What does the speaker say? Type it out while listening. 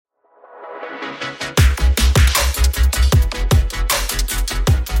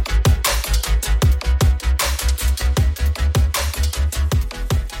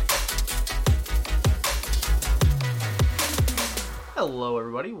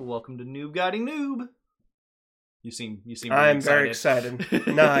everybody. Welcome to Noob Guiding Noob. You seem really I'm excited. very excited.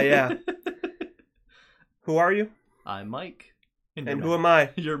 Nah, yeah. Who are you? I'm Mike. And who am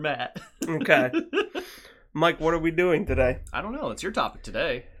I? You're Matt. Okay. Mike, what are we doing today? I don't know. It's your topic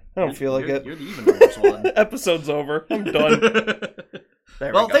today. I don't feel like it. You're the even numbers one. Episode's over. I'm done.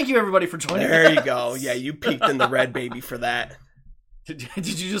 Well, thank you everybody for joining. There you go. Yeah, you peaked in the red, baby, for that. Did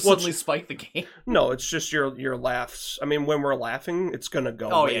you just suddenly spike the game? No, it's just your laughs. I mean, when we're laughing, it's gonna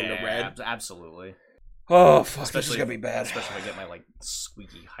go in the red. Absolutely. Oh, fuck, this is gonna be bad. Especially if I get my,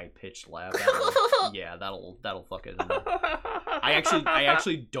 squeaky, high-pitched laugh. That'll fuck it. I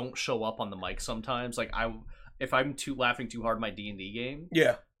actually don't show up on the mic sometimes. If I'm laughing too hard in my D&D game,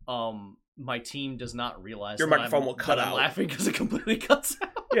 yeah. My team does not realize your microphone will cut out. I'm laughing because it completely cuts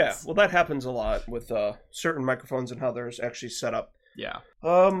out. Yeah, well, that happens a lot with certain microphones and how they're actually set up. Yeah.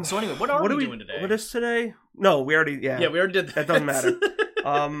 So anyway, what are we doing today? What is today? No, we already. Yeah, we already did that. That doesn't matter.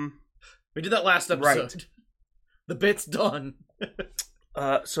 We did that last episode. Right. The bit's done.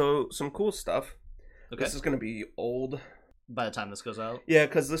 So some cool stuff. Okay. This is gonna be old by the time this goes out. Yeah,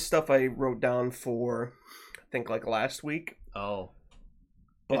 because this stuff I wrote down for, I think, last week. Oh.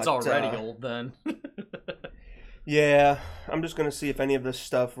 But, it's already old then. Yeah, I'm just gonna see if any of this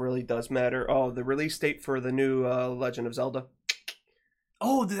stuff really does matter. Oh, the release date for the new Legend of Zelda.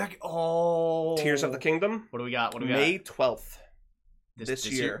 Oh, Tears of the Kingdom. What do we got? May 12th. This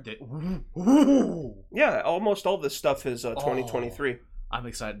year. Yeah, almost all this stuff is 2023. I'm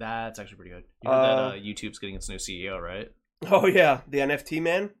excited. That's actually pretty good. You know that YouTube's getting its new CEO, right? Oh yeah, the NFT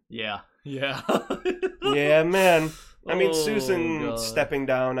man. Yeah. Yeah, man. I mean, Susan stepping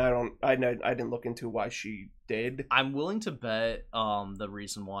down, I didn't look into why she did. I'm willing to bet the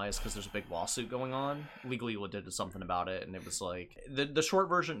reason why is because there's a big lawsuit going on. Legally did something about it, and it was the short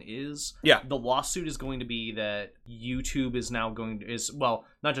version is the lawsuit is going to be that YouTube is now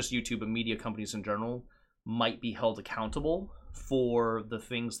not just YouTube, but media companies in general might be held accountable for the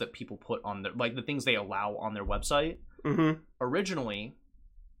things that people put on their, the things they allow on their website. Mm-hmm. Originally,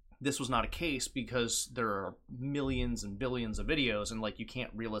 this was not a case because there are millions and billions of videos and you can't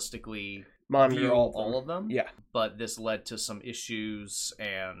realistically monitor view all of them. Yeah. But this led to some issues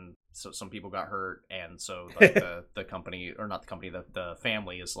and so some people got hurt, and so the company, or not the company, the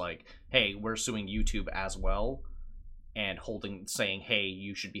family is hey, we're suing YouTube as well, and saying, hey,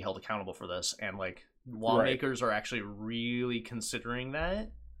 you should be held accountable for this, and lawmakers are actually really considering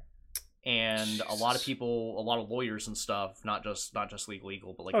that. And a lot of people, a lot of lawyers and stuff, not just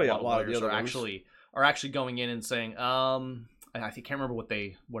legal, but a lot of lawyers are actually going in and saying, I can't remember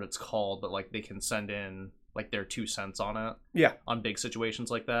what it's called, but they can send in their 2 cents on it. Yeah. On big situations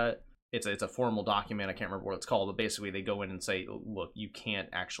like that. It's a formal document. I can't remember what it's called, but basically they go in and say, look, you can't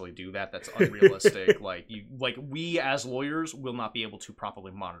actually do that. That's unrealistic. We as lawyers will not be able to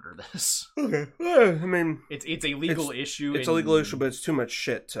properly monitor this. Okay. I mean, it's a legal issue. It's a legal issue, but it's too much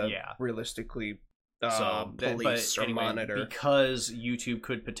shit to realistically police or monitor. Because YouTube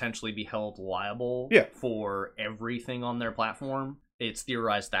could potentially be held liable for everything on their platform. It's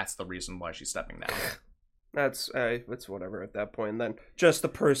theorized that's the reason why she's stepping down. It's whatever at that point. And then just the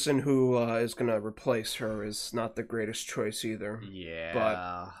person who is going to replace her is not the greatest choice either. Yeah.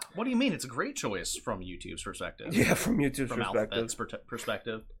 But what do you mean? It's a great choice from YouTube's perspective. Yeah, from YouTube's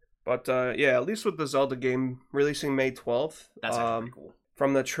perspective. But at least with the Zelda game releasing May 12th. That's actually pretty cool.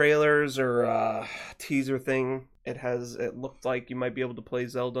 From the trailers or teaser thing, it looked like you might be able to play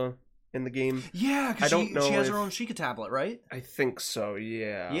Zelda in the game. Yeah, because she has her own Sheikah tablet, right? I think so,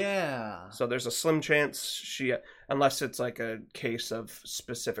 yeah. Yeah. So there's a slim chance unless it's a case of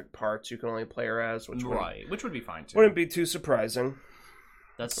specific parts you can only play her as, which would be fine too. Wouldn't be too surprising.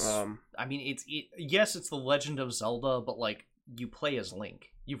 That's I mean, yes, it's the Legend of Zelda, but you play as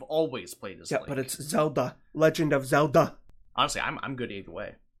Link. You've always played as Link. Yeah, but it's Zelda. Legend of Zelda. Honestly, I'm good either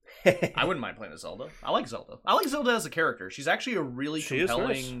way. I wouldn't mind playing as Zelda. I like Zelda. I like Zelda as a character. She's actually a really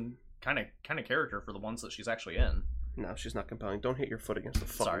compelling kind of character for the ones that she's actually in. No, she's not compelling. Don't hit your foot against the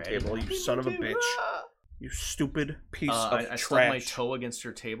fucking table, you son of a bitch. You stupid piece of trash. I stubbed my toe against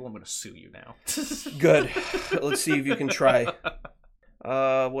your table. I'm going to sue you now. Good. Let's see if you can try.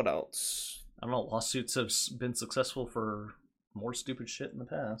 What else? I don't know. Lawsuits have been successful for more stupid shit in the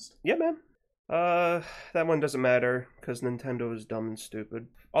past. Yeah, man. That one doesn't matter because Nintendo is dumb and stupid.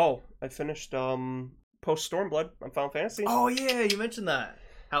 Oh, I finished Post Stormblood on Final Fantasy. Oh yeah, you mentioned that.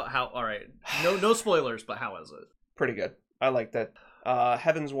 How? All right. No spoilers, but how is it? Pretty good. I like that.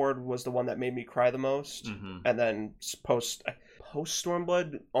 Heaven's Ward was the one that made me cry the most, and then Post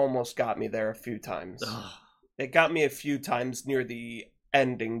Stormblood almost got me there a few times. Ugh. It got me a few times near the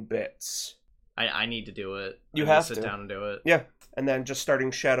ending bits. I need to do it. You have to sit down and do it. Yeah. And then just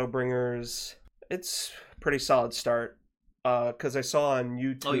starting Shadowbringers, it's a pretty solid start. Because I saw on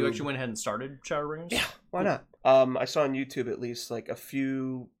YouTube... Oh, you actually went ahead and started Shadowbringers? Yeah, why not? I saw on YouTube at least like a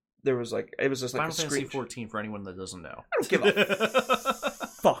few... There was like... It was just like Final a Fantasy 14 for anyone that doesn't know. I don't give a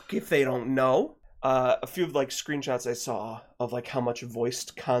fuck if they don't know. A few of like screenshots I saw of like how much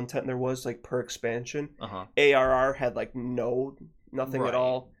voiced content there was like per expansion. ARR had like nothing at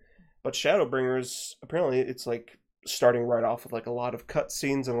all. But Shadowbringers, apparently it's like starting right off with like a lot of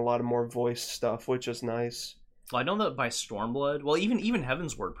cutscenes and a lot of more voice stuff, which is nice. Well, I know that by Stormblood, well, even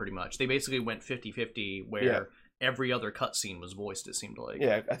Heavensward pretty much, they basically went 50-50 where every other cutscene was voiced, it seemed like.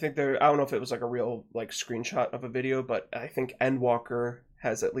 Yeah, I think I don't know if it was like a real like screenshot of a video, but I think Endwalker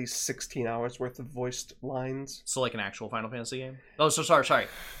has at least 16 hours worth of voiced lines. So like an actual Final Fantasy game? Oh, so sorry.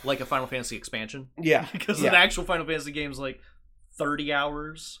 Like a Final Fantasy expansion? Yeah. Because an actual Final Fantasy game is like 30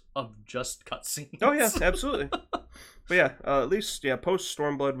 hours of just cutscenes. Oh yeah, absolutely. But yeah, at least, post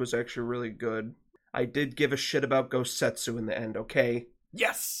Stormblood was actually really good. I did give a shit about Ghost Setsu in the end, okay?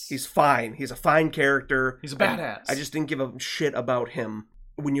 Yes! He's fine. He's a fine character. He's a badass. I just didn't give a shit about him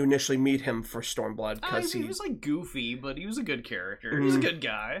when you initially meet him for Stormblood. Because he was like goofy, but he was a good character. He's a good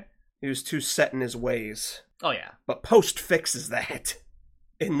guy. He was too set in his ways. Oh yeah. But post fixes that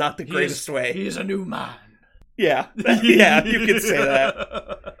in not the greatest way. He's a new man. Yeah. Yeah, you can say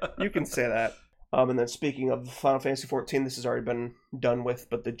that. You can say that. And then speaking of Final Fantasy 14, this has already been done with,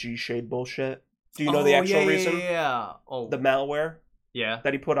 but the G-Shade bullshit. Do you know the actual reason? Yeah. Oh. The malware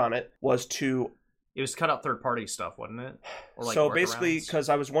that he put on it was to... It was cut out third-party stuff, wasn't it? Or like so basically, because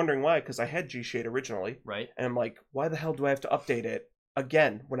I was wondering why, because I had G-Shade originally. Right. And I'm like, why the hell do I have to update it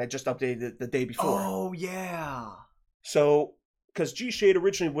again when I just updated it the day before? Oh, yeah. So, because G-Shade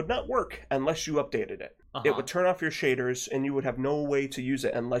originally would not work unless you updated it. It would turn off your shaders, and you would have no way to use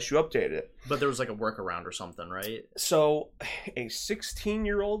it unless you updated it. But there was like a workaround or something, right? So, a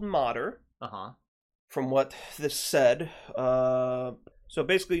 16-year-old modder... From what this said, so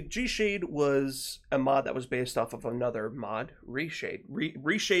basically G-Shade was a mod that was based off of another mod, Reshade.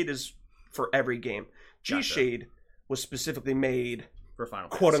 Reshade is for every game. G-Shade was specifically made for Final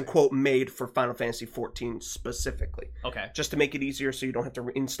Fantasy. Quote unquote made for Final Fantasy 14 specifically. Okay. Just to make it easier so you don't have to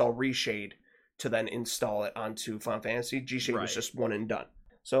install Reshade to then install it onto Final Fantasy. G-Shade was just one and done.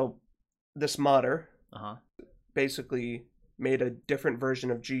 So this modder basically made a different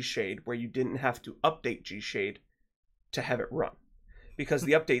version of G-Shade where you didn't have to update G-Shade to have it run. Because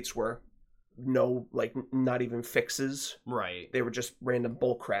the updates were not even fixes. Right. They were just random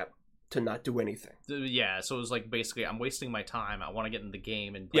bullcrap to not do anything. Yeah, so it was like basically I'm wasting my time. I want to get in the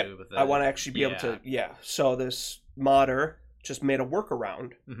game and play with it. I want to actually be able to, So this modder just made a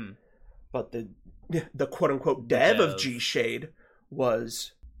workaround. But the quote-unquote dev of G-Shade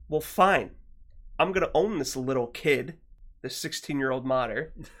was, well, fine. I'm going to own this little kid, this 16-year-old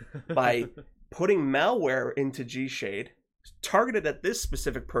modder, by putting malware into G-Shade, targeted at this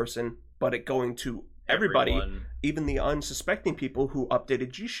specific person, but it going to everybody, even the unsuspecting people who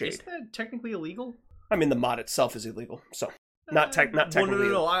updated G-Shade. Is that technically illegal? I mean, the mod itself is illegal, so not technically. Well,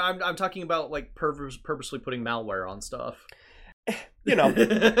 no. I'm talking about like purposely putting malware on stuff. You know.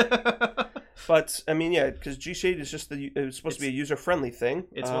 But I mean, because G-Shade is just it's supposed to be a user-friendly thing.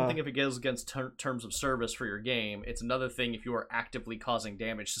 It's one thing if it goes against terms of service for your game. It's another thing if you are actively causing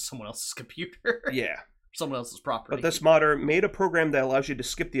damage to someone else's computer. Yeah. Someone else's property. But this modder made a program that allows you to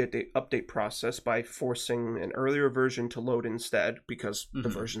skip the update process by forcing an earlier version to load instead, because the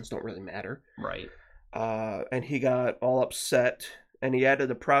versions don't really matter. Right. And he got all upset, and he added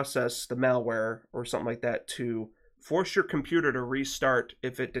the process, the malware, or something like that, to force your computer to restart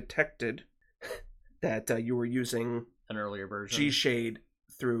if it detected that you were using an earlier version G-Shade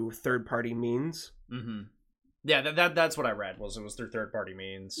through third-party means. Yeah, that's what I read. It was through third-party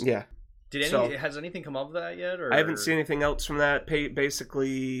means. Yeah. Has anything come up of that yet? Or I haven't seen anything else from that.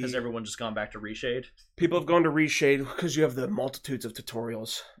 Basically, has everyone just gone back to Reshade? People have gone to Reshade because you have the multitudes of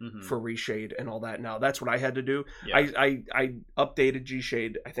tutorials for Reshade and all that. Now that's what I had to do. Yeah. I updated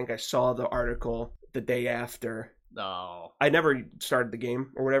G-Shade. I think I saw the article the day after. Oh. I never started the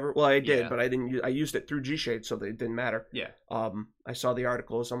game or whatever. Well, I did, but I didn't. I used it through G-Shade, so it didn't matter. Yeah. I saw the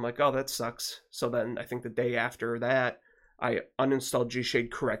articles. I'm like, oh, that sucks. So then I think the day after that, I uninstalled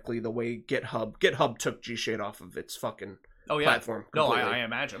G-Shade correctly the way GitHub took G-Shade off of its fucking platform. Completely. No, I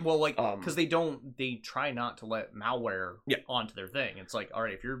imagine. Well, like, because they try not to let malware onto their thing. It's like, all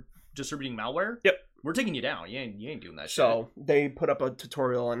right, if you're distributing malware, we're taking you down. You ain't doing that shit. So they put up a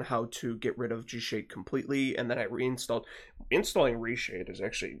tutorial on how to get rid of G-Shade completely, and then I reinstalled. Installing Reshade is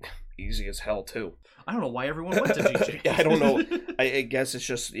actually easy as hell, too. I don't know why everyone went to G-Shade. I don't know. I guess it's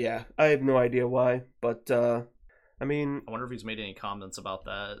just, I have no idea why. But I mean, I wonder if he's made any comments about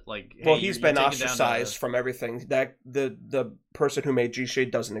that. Like, well, hey, he's you're been taking down ostracized from everything. That the person who made G-Shade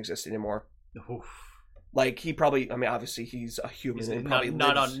doesn't exist anymore. Oof. Like, he probably, I mean, obviously he's a human. He's and not, probably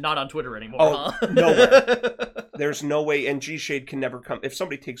lives... not on Twitter anymore. Oh, huh? no way. There's no way, and G-Shade can never come. If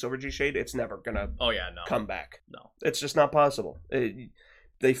somebody takes over G-Shade, it's never gonna come back. No. It's just not possible.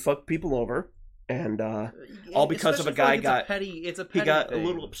 They fuck people over, and all because of a guy he got thing. A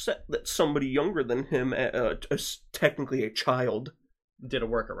little upset that somebody younger than him, technically a child, did a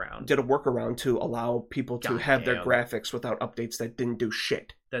workaround to allow people to have their graphics without updates that didn't do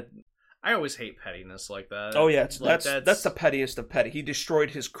shit. That I always hate pettiness like that. Oh yeah, that's the pettiest of petty. He destroyed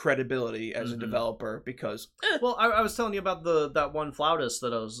his credibility as a developer because. Well, I was telling you about that one flautist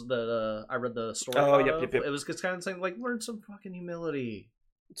that I read the story. Oh, about yep. It was kind of saying like, learn some fucking humility.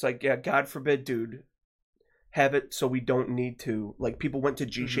 It's like, yeah, God forbid, dude, have it so we don't need to. Like, people went to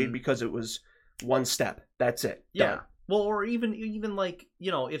G-Shade because it was one step. That's it. Yeah. Done. Well, or even like, you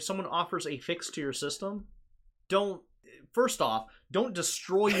know, if someone offers a fix to your system, don't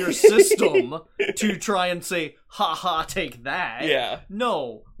destroy your system to try and say, ha ha, take that. Yeah.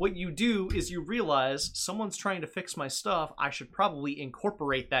 No, what you do is you realize someone's trying to fix my stuff. I should probably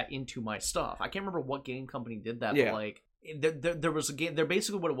incorporate that into my stuff. I can't remember what game company did that, but like, there was a game. There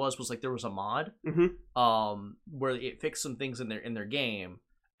basically what it was like there was a mod, where it fixed some things in their game,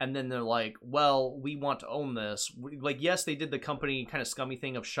 and then they're like, well, we want to own this. Like, yes, they did the company kind of scummy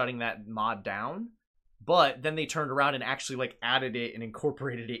thing of shutting that mod down, but then they turned around and actually like added it and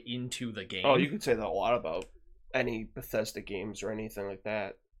incorporated it into the game. Oh, you could say that a lot about any Bethesda games or anything like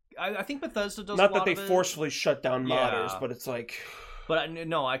that. I think Bethesda does. Not a lot that they forcefully shut down modders, but it's like. But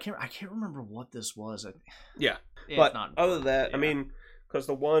no, I can't remember what this was. Yeah, but other than that, I mean, because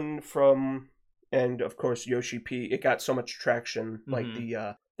the one from, and of course Yoshi P, it got so much traction, like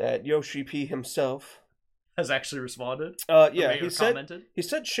that Yoshi P himself has actually responded. Yeah, he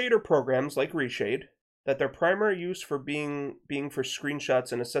said shader programs like Reshade, that their primary use for being for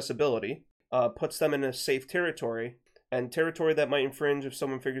screenshots and accessibility puts them in a safe territory. And territory that might infringe if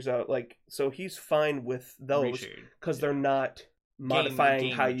someone figures out, like, so he's fine with those because they're not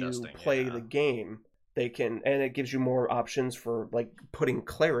modifying how you play the game. They can, and it gives you more options for like putting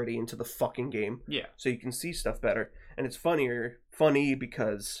clarity into the fucking game. Yeah. So you can see stuff better. And it's funny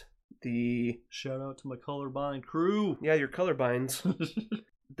because the shout out to my colorblind crew. Yeah, your colorblind.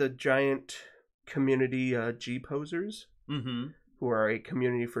 The giant community G posers. Who are a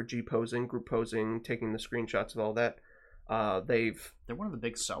community for G posing, group posing, taking the screenshots of all that. They're one of the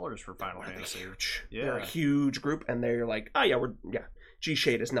big sellers for Final Fantasy. Huge. Yeah. They're a huge group, and they're like, oh yeah,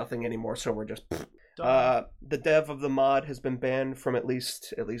 G-Shade is nothing anymore, so we're just. The dev of the mod has been banned from at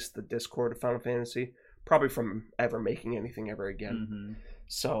least the Discord of Final Fantasy, probably from ever making anything ever again.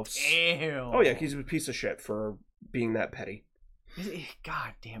 So. Ew. Oh yeah, he's a piece of shit for being that petty.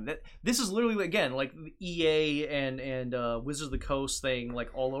 God damn that! This is literally again like the EA and Wizards of the Coast thing, like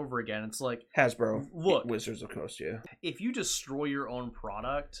all over again. It's like Hasbro, look, Wizards of the Coast, yeah. If you destroy your own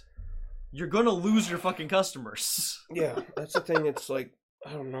product, you're gonna lose your fucking customers. Yeah, that's the thing. It's like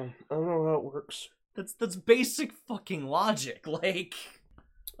I don't know how it works. That's basic fucking logic. Like,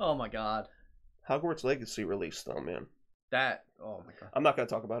 oh my god, Hogwarts Legacy released though, man. That, oh my god. I'm not gonna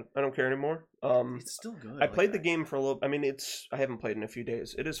talk about it. I don't care anymore. It's still good. I played the game for a little. I mean, I haven't played in a few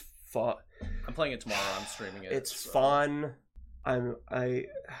days. It is fun. I'm playing it tomorrow. I'm streaming it. It's fun. I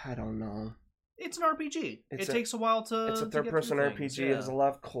don't know. It's an RPG. It takes a while to. It's a third-person RPG. Yeah. It has a lot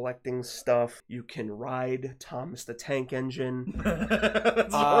of collecting stuff. You can ride Thomas the Tank Engine.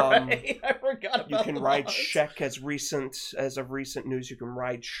 That's right. I forgot about. You can ride Shrek as of recent news. You can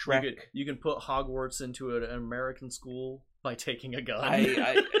ride Shrek. You can put Hogwarts into an American school by taking a gun.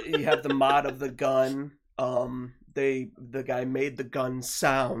 You have the mod of the gun. The guy made the gun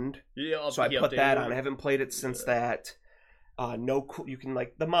sound. Yeah, so I put that on. I haven't played it since that. You can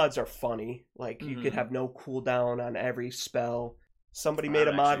like the mods are funny. Like you can have no cooldown on every spell. Somebody made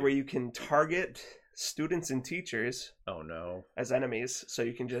a mod where you can target students and teachers. Oh no! As enemies, so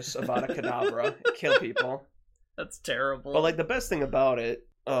you can just Avada Kedavra and kill people. That's terrible. But like the best thing about it,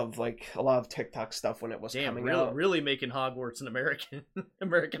 of like a lot of TikTok stuff when it was coming out, really making Hogwarts an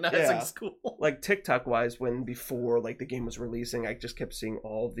Americanizing school. Like TikTok wise, before like the game was releasing, I just kept seeing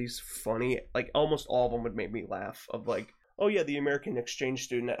all of these funny, like almost all of them would make me laugh. Of like, oh yeah, the American exchange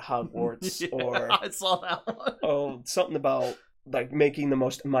student at Hogwarts, or I saw that one. Oh, something about like making the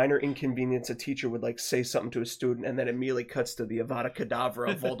most minor inconvenience. A teacher would like say something to a student, and then immediately cuts to the Avada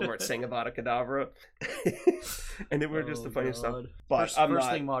Kedavra of Voldemort saying Avada Kedavra, and it were just the funniest stuff. But first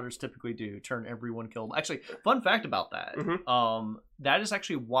thing modders typically do, turn everyone killable. Actually, fun fact about that, that is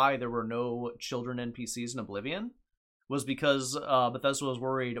actually why there were no children NPCs in Oblivion. was because Bethesda was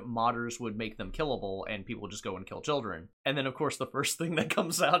worried modders would make them killable and people would just go and kill children. And then, of course, the first thing that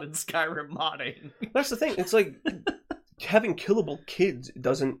comes out in Skyrim modding. That's the thing. It's like having killable kids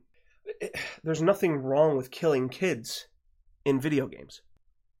doesn't... There's nothing wrong with killing kids in video games.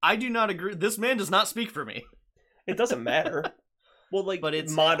 I do not agree. This man does not speak for me. It doesn't matter. Well, like, but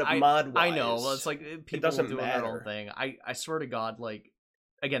it's mod-wise. I know. Well, it's like people doesn't doing matter. their own thing. I swear to God, like,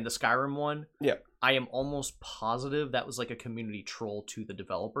 again, the Skyrim one, yeah, I am almost positive that was like a community troll to the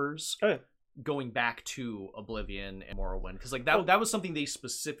developers. Oh, yeah. Going back to Oblivion and Morrowind, because like that was something they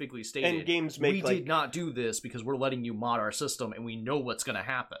specifically stated. And games make we did not do this because we're letting you mod our system and we know what's going to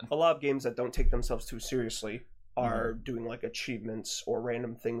happen. A lot of games that don't take themselves too seriously are doing like achievements or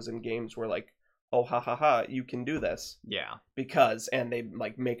random things in games where like, oh, ha ha ha, you can do this. Yeah. Because, and they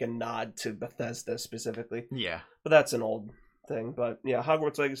like make a nod to Bethesda specifically. Yeah. But that's an old thing. But yeah,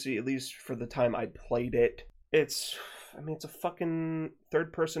 Hogwarts Legacy, at least for the time I played it, it's a fucking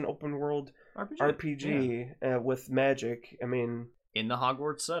third-person open world RPG with magic. I mean, in the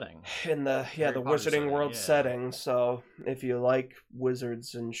Hogwarts setting. In the the Wizarding World setting. So if you like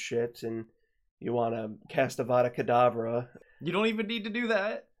wizards and shit and you want to cast Avada Kedavra, you don't even need to do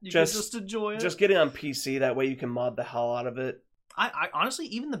that. You can just enjoy it. Just get it on PC. That way you can mod the hell out of it. I honestly,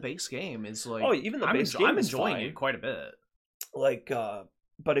 even the base game is like... Oh, even the base game I'm is enjoying fine. it quite a bit. Like,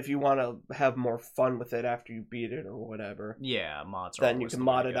 but if you want to have more fun with it after you beat it or whatever... Yeah, mods are then you can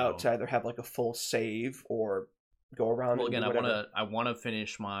mod it out to either have like a full save or go around. Well, again, I want to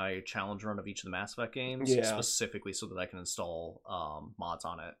finish my challenge run of each of the Mass Effect games specifically so that I can install mods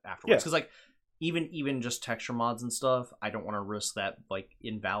on it afterwards. Because like even just texture mods and stuff, I don't want to risk that like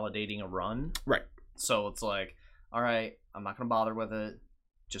invalidating a run. Right. So it's like, all right, I'm not gonna bother with it.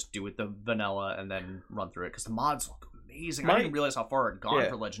 Just do it the vanilla and then run through it because the mods look amazing. I didn't realize how far it had gone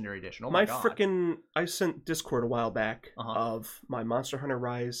for Legendary Edition. Oh my god! I sent Discord a while back of my Monster Hunter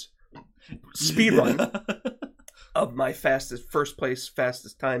Rise speedrun of my fastest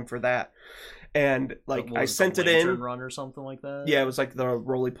time for that. And like I sent it in run or something like that. Yeah, it was like the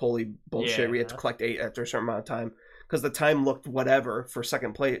roly poly bullshit where you had to collect 8 after a certain amount of time because the time looked whatever for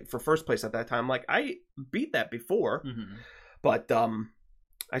first place at that time. Like I beat that before, but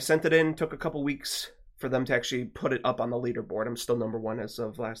I sent it in. Took a couple weeks for them to actually put it up on the leaderboard. I'm still number 1 as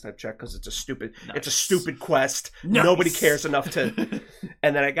of last I checked because it's a stupid quest. Nice. Nobody cares enough to.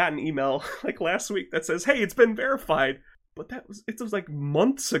 And then I got an email like last week that says, "Hey, it's been verified." But it was like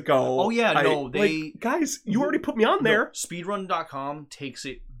months ago. Oh yeah, guys, you already put me on there. Speedrun.com takes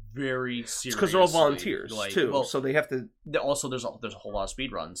it very seriously. Because they're all volunteers too, so they have to. Also, there's a whole lot of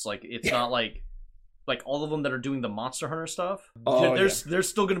speedruns. Like it's not like all of them that are doing the Monster Hunter stuff. There's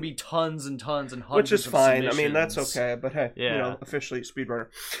still going to be tons and tons and hundreds. Which is fine. I mean, that's okay. But hey, officially speedrunner.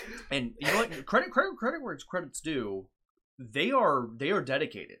 And you know what? Credit where credit's due. They are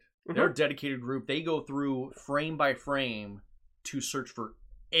dedicated. They're a dedicated group. They go through frame by frame to search for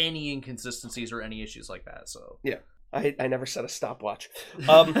any inconsistencies or any issues like that. So yeah, I never set a stopwatch.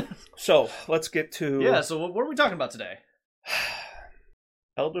 So let's get to So what are we talking about today?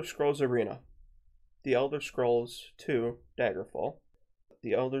 Elder Scrolls Arena, The Elder Scrolls 2 Daggerfall,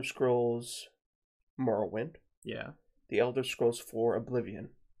 The Elder Scrolls Morrowind, The Elder Scrolls 4 Oblivion,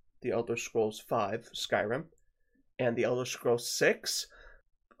 The Elder Scrolls 5 Skyrim, and The Elder Scrolls 6.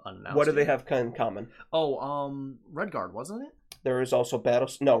 What do they have in common? Oh, Redguard, wasn't it? There is also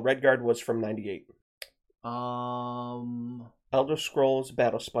Redguard was from 98. Elder Scrolls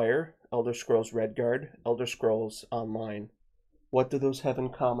Battlespire, Elder Scrolls Redguard, Elder Scrolls Online. What do those have in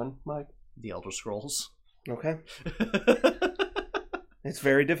common, Mike? The Elder Scrolls. Okay. It's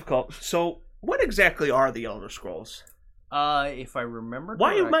very difficult. So, what exactly are the Elder Scrolls? If I remember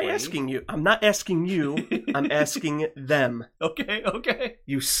correctly... Why am I asking you? I'm not asking you. I'm asking them. Okay.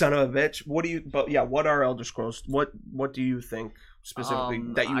 You son of a bitch. What are Elder Scrolls? What do you think specifically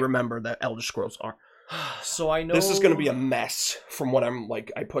that you remember that Elder Scrolls are? So I know... This is going to be a mess from what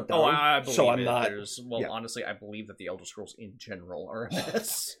I put down. I believe so I'm it. not... Honestly, I believe that the Elder Scrolls in general are a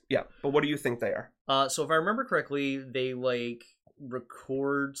mess. Yeah, but what do you think they are? So if I remember correctly, they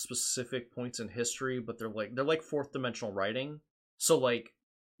record specific points in history, but they're like fourth dimensional writing. So like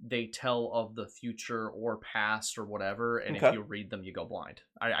they tell of the future or past or whatever, and if you read them, you go blind.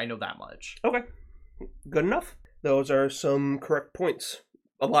 I know that much. Okay, good enough. Those are some correct points.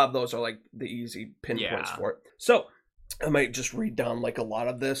 A lot of those are like the easy pinpoints for it. So I might just read down like a lot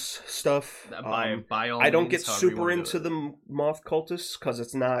of this stuff. By all I don't means, get super into the moth cultists because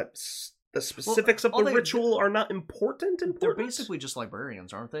it's not. The specifics of the ritual are not important. They're basically just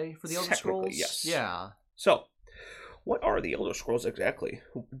librarians, aren't they? For the Elder Scrolls? Yes. Yeah. So, what are the Elder Scrolls exactly?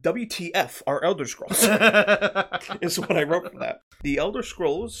 WTF are Elder Scrolls? Is what I wrote for that. The Elder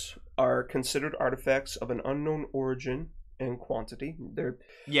Scrolls are considered artifacts of an unknown origin and quantity. They're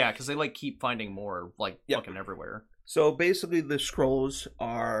because they like keep finding more, like fucking everywhere. So basically, the scrolls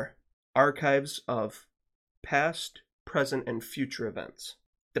are archives of past, present, and future events,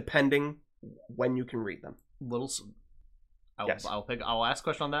 depending when you can read them. I'll ask a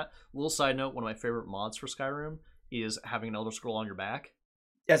question on that. Little side note: one of my favorite mods for Skyrim is having an Elder Scroll on your back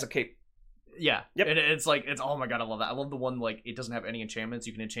as a cape. Yeah. Yep. And it's oh my god, I love that. I love the one, like, it doesn't have any enchantments.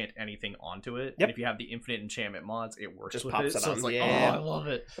 You can enchant anything onto it. Yep. And if you have the infinite enchantment mods, it works just with pops it. So it's like, oh, I love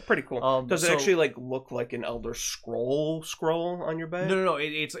it. Pretty cool. Does it actually, like, look like an Elder Scroll on your back? No.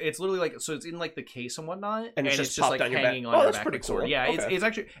 It's literally like, so it's in, like, the case and whatnot. And it's just like hanging on your back. Oh, that's pretty cool. Yeah, okay. It's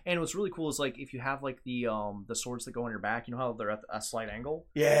actually, and what's really cool is, like, if you have, like, the swords that go on your back, you know how they're at a slight angle?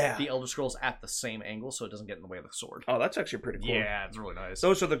 Yeah. The Elder Scroll's at the same angle, so it doesn't get in the way of the sword. Oh, that's actually pretty cool. Yeah, it's really nice.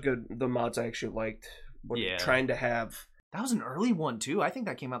 Those are the mods I actually liked. Trying to have... That was an early one, too. I think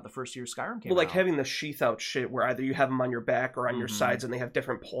that came out the first year Skyrim came out. Well, like having the sheath out shit where either you have them on your back or on your sides and they have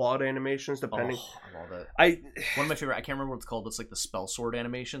different pull-out animations depending... Oh, I love it. One of my favorite... I can't remember what it's called. It's like the spell sword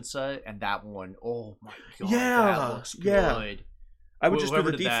animation set. And that one, oh my god. Yeah. That looks good. I would just do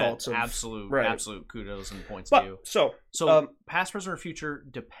the defaults of... Absolute kudos and points to you. So past, present, or future,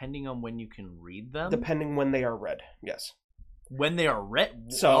 depending on when you can read them? Depending when they are read, yes. When they are read?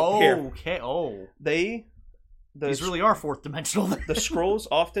 So, here. Okay, These really are fourth dimensional. The scrolls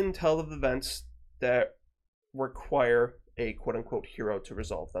often tell of events that require a quote-unquote hero to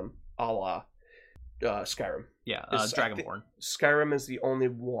resolve them, a la Skyrim. Yeah, Dragonborn. Skyrim is the only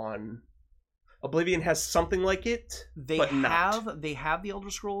one. Oblivion has something like it, but not. They have the Elder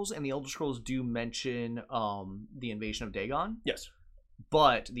Scrolls, and the Elder Scrolls do mention the invasion of Dagon. Yes.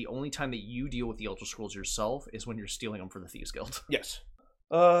 But the only time that you deal with the Elder Scrolls yourself is when you're stealing them for the Thieves Guild. Yes.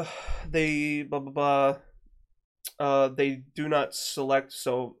 They they do not select,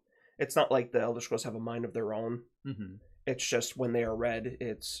 so it's not like the Elder Scrolls have a mind of their own. Mm-hmm. It's just when they are read,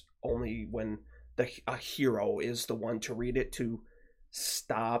 it's only when a hero is the one to read it to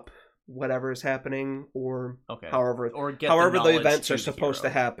stop whatever is happening, or however the events are supposed to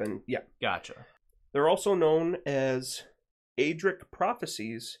happen. Yeah. Gotcha. They're also known as Adric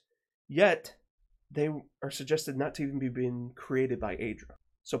prophecies, yet they are suggested not to even be being created by Adra.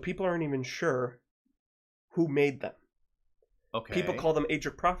 So people aren't even sure who made them. Okay. People call them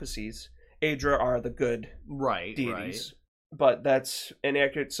Adric prophecies. Adra are the good deities. Right. But that's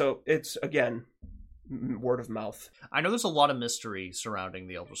inaccurate. So it's, again, word of mouth. I know there's a lot of mystery surrounding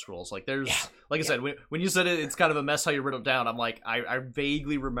the Elder Scrolls. Like I said, when you said it's kind of a mess how you wrote it down, I'm like, I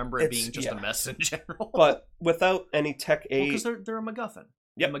vaguely remember it being just a mess in general. But without any tech aid... because they're a MacGuffin.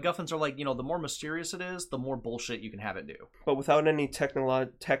 Yep. And MacGuffins are like, the more mysterious it is, the more bullshit you can have it do. But without any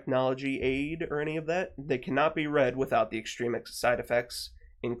technology aid or any of that, they cannot be read without the extreme side effects,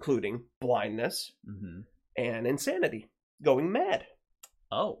 including blindness and insanity. Going mad.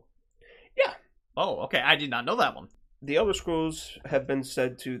 Oh. Yeah. Oh, okay. I did not know that one. The Elder Scrolls have been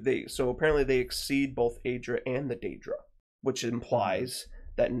said to... So apparently they exceed both Adra and the Daedra, which implies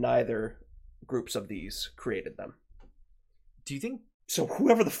that neither groups of these created them. Do you think... So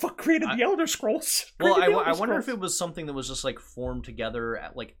whoever the fuck created the Elder Scrolls? I wonder if it was something that was just like formed together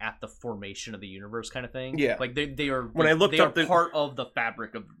at the formation of the universe kind of thing. Yeah, like they are. When I looked up part of the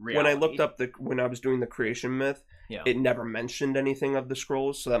fabric of reality. When I looked up when I was doing the creation myth, it never mentioned anything of the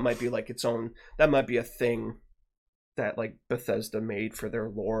scrolls. So that might be like its own. That might be a thing that like Bethesda made for their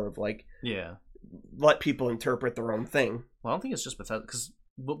lore of like let people interpret their own thing. Well, I don't think it's just Bethesda because.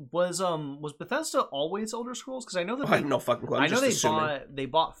 Was Bethesda always Elder Scrolls? Because I know that I have no fucking clue. I know they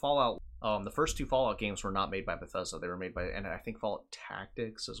bought Fallout. The first two Fallout games were not made by Bethesda. They were made by, and I think Fallout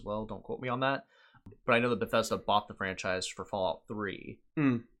Tactics as well. Don't quote me on that. But I know that Bethesda bought the franchise for Fallout 3.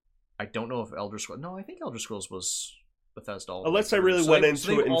 I don't know if Elder Scrolls. No, I think Elder Scrolls was Bethesda. Unless I really went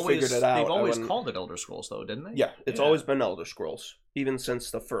into it and figured it out. They've always called it Elder Scrolls, though, didn't they? Yeah, it's always been Elder Scrolls. Even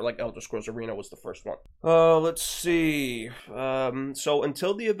since the first, Elder Scrolls Arena was the first one. Let's see. So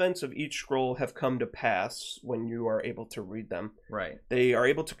until the events of each scroll have come to pass, when you are able to read them, right? They are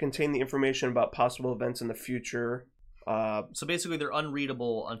able to contain the information about possible events in the future. So basically, they're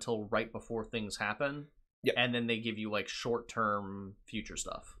unreadable until right before things happen. Yeah, and then they give you like short-term future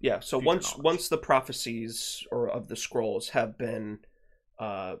stuff. Yeah. So once the prophecies of the scrolls have been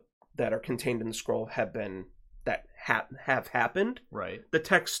that are contained in the scroll have been have happened, right? The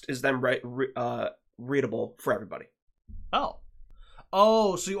text is then readable for everybody.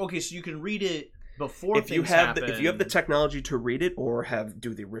 So you can read it before if you have the technology to read it or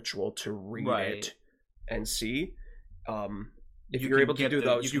do the ritual to read it and see. if you're able to do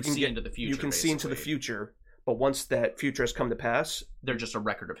those, you can see into the future. You can see into the future, but once that future has come to pass, they're just a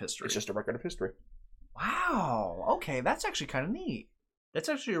record of history. It's just a record of history. Wow. Okay, that's actually kind of neat. That's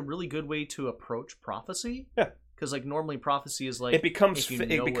actually a really good way to approach prophecy. Yeah. Because like normally prophecy is like it becomes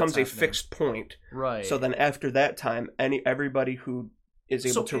a fixed point. Right. So then after that time, everybody who is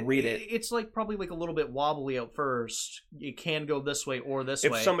able to read it, it's like probably like a little bit wobbly at first. It can go this way or this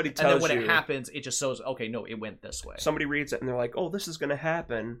way. If somebody tells you, and then when it happens, it just shows, okay, no, it went this way. Somebody reads it and they're like, oh, this is going to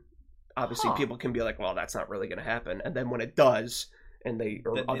happen. Obviously, people can be like, well, that's not really going to happen. And then when it does, and then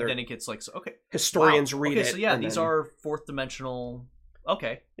it gets like, okay, historians read it. So yeah, these are fourth dimensional.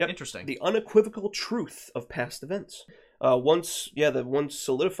 Okay, interesting. The unequivocal truth of past events. Once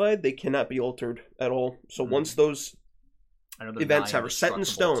solidified, they cannot be altered at all. So once those events are set in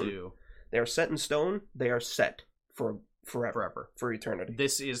stone, they are set in stone. They are set for forever, for eternity.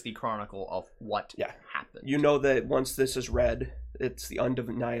 This is the chronicle of what happened. You know that once this is read, it's the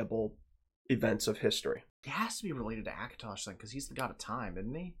undeniable events of history. It has to be related to Akatosh then, because he's the god of time,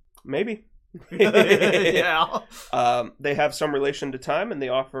 isn't he? Maybe. Yeah. They have some relation to time, and they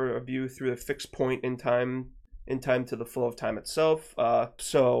offer a view through a fixed point in time to the flow of time itself.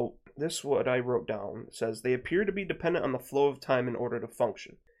 So this is what I wrote down. It says they appear to be dependent on the flow of time in order to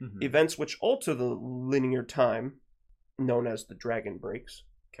function. Mm-hmm. Events which alter the linear time, known as the dragon breaks,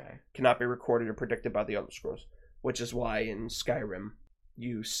 cannot be recorded or predicted by the Elder Scrolls, which is why in Skyrim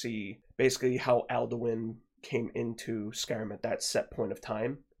you see basically how Alduin came into Skyrim at that set point of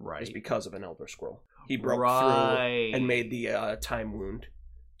time is because of an Elder Scroll. He broke through and made the time wound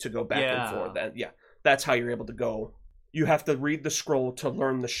to go back and forth. That's how you're able to go. You have to read the scroll to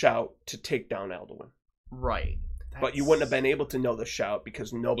learn the shout to take down Alduin. Right. But you wouldn't have been able to know the shout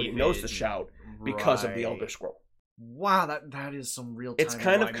because nobody knows the shout because of the Elder Scroll. Wow, that is some real time. It's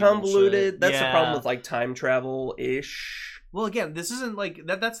kind of convoluted. That's the problem with like time travel-ish. Well, again, this isn't like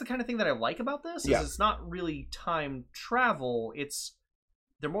that's the kind of thing that I like about this. Is it's not really time travel.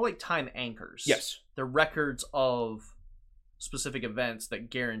 They're more like time anchors. Yes. They're records of specific events that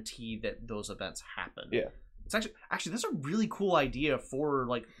guarantee that those events happen. Yeah. It's actually that's a really cool idea for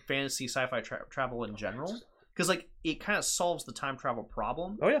like fantasy sci-fi travel in general. Because, like, it kind of solves the time travel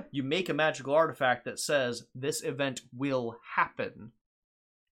problem. Oh, yeah. You make a magical artifact that says, this event will happen.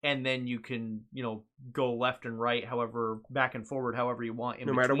 And then you can, go left and right, back and forward, however you want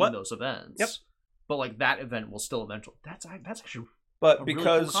in between those events. Yep. But, like, that event will still eventually... That's actually really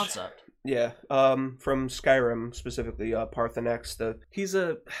cool concept. Yeah. From Skyrim, specifically, Parthenax, he's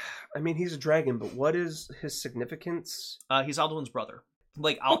a dragon, but what is his significance? He's Alduin's brother.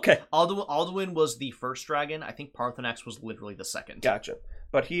 Alduin was the first dragon. I think Parthenax was literally the second. Gotcha.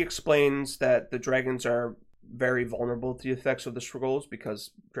 But he explains that the dragons are very vulnerable to the effects of the scrolls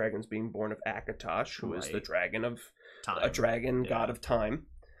because dragons being born of Akatosh, who is the dragon of time. God of time.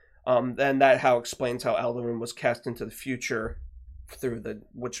 Then that explains how Alduin was cast into the future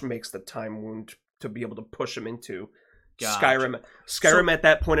which makes the time wound to be able to push him into Skyrim at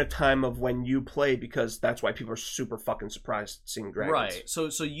that point of time of when you play, because that's why people are super fucking surprised seeing dragons. Right.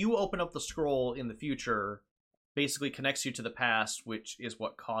 So you open up the scroll in the future, basically connects you to the past, which is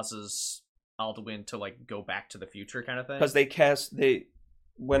what causes Alduin to like go back to the future kind of thing. Because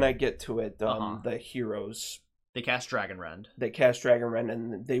when I get to it, the heroes cast Dragonrend. They cast Dragonrend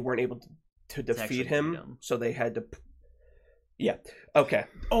and they weren't able to defeat him, so they had to. Yeah. Okay.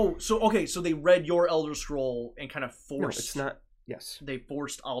 Oh, so they read your Elder Scroll and kind of forced... No, it's not... Yes. They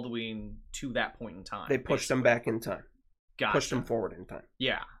forced Alduin to that point in time. They pushed him back in time. Gotcha. Pushed him forward in time.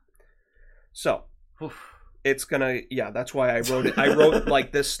 Yeah. So, it's gonna... Yeah, that's why I wrote it. I wrote,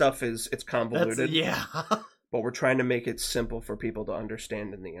 like, this stuff it's convoluted. But we're trying to make it simple for people to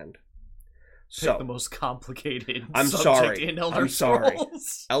understand in the end. So the most complicated I'm subject sorry. in Elder I'm sorry.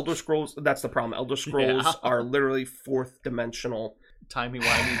 Scrolls. Elder Scrolls, that's the problem. Elder Scrolls are literally fourth dimensional.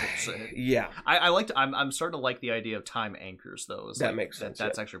 Timey-wimey bullshit. Yeah. I'm starting to like the idea of time anchors, though. That makes sense.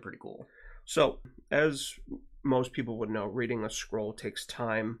 That's actually pretty cool. So, as most people would know, reading a scroll takes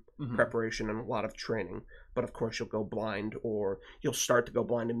time, preparation, and a lot of training. But of course, you'll go blind, or you'll start to go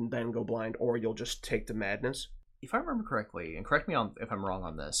blind and then go blind, or you'll just take to madness. If I remember correctly, and correct me if I'm wrong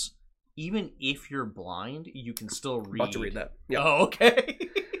on this, even if you're blind, you can still read. About to read that. Yeah. Oh, okay.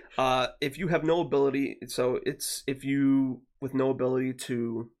 If you have no ability, with no ability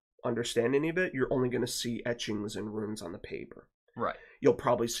to understand any of it, you're only going to see etchings and runes on the paper. Right. You'll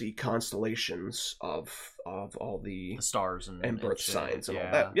probably see constellations of all the stars and birth signs and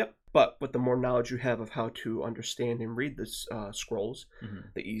all that. Yep. But with the more knowledge you have of how to understand and read the scrolls,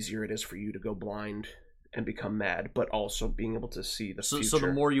 the easier it is for you to go blind and become mad, but also being able to see the future. So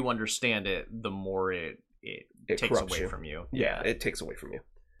the more you understand it, the more it it takes corrupts away you. from you. Yeah, it takes away from you.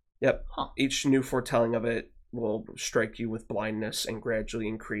 Yep. Huh. Each new foretelling of it will strike you with blindness and gradually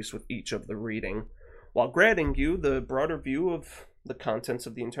increase with each of the reading, while granting you the broader view of the contents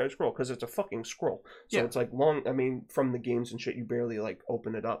of the entire scroll, because it's a fucking scroll. So it's like long. I mean, from the games and shit, you barely like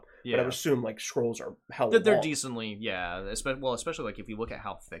open it up. Yeah. But I would assume like scrolls are hella they're long. Decently, yeah. Especially like if you look at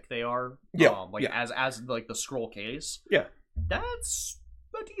how thick they are. Yeah. As like the scroll case. Yeah. That's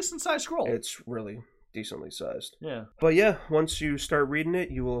a decent sized scroll. It's really decently sized. Yeah. But yeah, once you start reading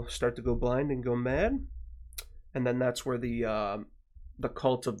it, you will start to go blind and go mad. And then that's where the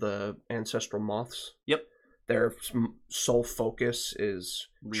cult of the ancestral moths. Yep. Their sole focus is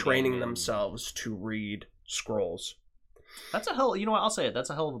training themselves to read scrolls. That's a hell. You know what? I'll say it. That's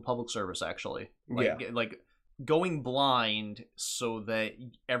a hell of a public service, actually. Like going blind so that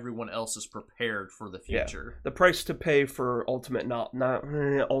everyone else is prepared for the future. Yeah. The price to pay for ultimate knowledge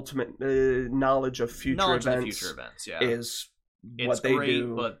of future events. Yeah. Is it's what they great,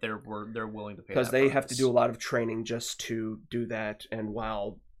 do, but they're willing to pay because they have to do a lot of training just to do that. And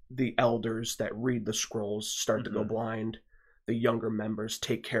while the elders that read the scrolls start to go blind, the younger members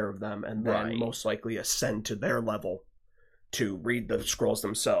take care of them and then most likely ascend to their level to read the scrolls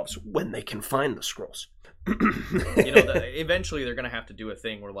themselves when they can find the scrolls. Eventually they're gonna have to do a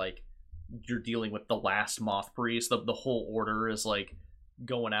thing where like you're dealing with the last moth priest. The whole order is like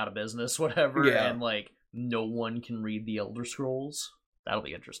going out of business, whatever, and like no one can read the Elder Scrolls. That'll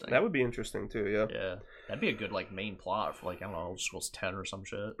be interesting. That would be interesting too, yeah. Yeah. That'd be a good like main plot for like, I don't know, Elder Scrolls 10 or some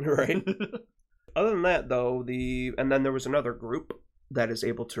shit. Right. Other than that though, and then there was another group that is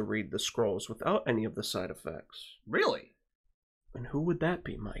able to read the scrolls without any of the side effects. Really? And who would that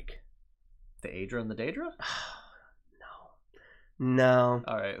be, Mike? The Aedra and the Daedra? No.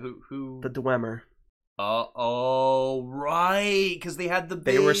 Alright, who? The Dwemer. Oh, right, because they had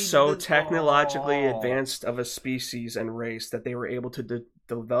They were so technologically advanced of a species and race that they were able to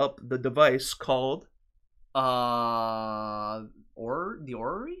develop the device called... the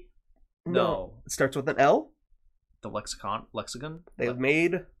Orrery? No. It starts with an L? The Lexicon? They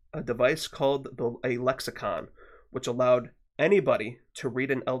made a device called a lexicon, which allowed anybody to read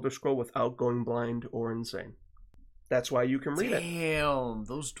an Elder Scroll without going blind or insane. That's why you can read it. Damn,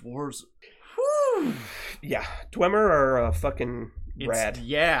 those dwarves... Yeah, Dwemer are fucking rad.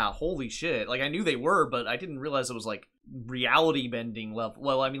 Yeah, holy shit. Like, I knew they were, but I didn't realize it was, like, reality bending level.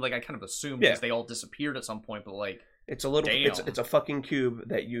 Well, I mean, like, I kind of assumed because they all disappeared at some point, but, like, it's a little... It's a fucking cube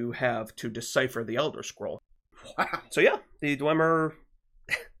that you have to decipher the Elder Scroll. Wow. So, yeah, the Dwemer...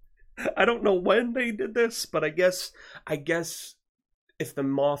 I don't know when they did this, but I guess if the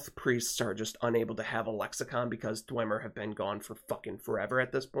moth priests are just unable to have a lexicon because Dwemer have been gone for fucking forever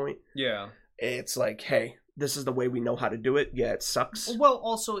at this point. Yeah. It's like, hey, this is the way we know how to do it. Yeah, it sucks. Well,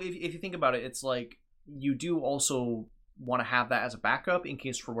 also, if you think about it, it's like you do also want to have that as a backup in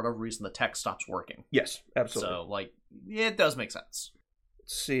case for whatever reason the tech stops working. Yes, absolutely. So, like, it does make sense.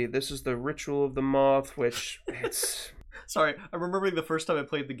 Let's see, this is the Ritual of the Moth, which it's... Sorry, I'm remembering the first time I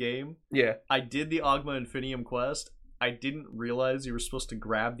played the game. Yeah. I did the Ogma Infinium quest. I didn't realize you were supposed to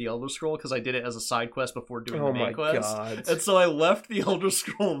grab the Elder Scroll because I did it as a side quest before doing the main quest. God. And so I left the Elder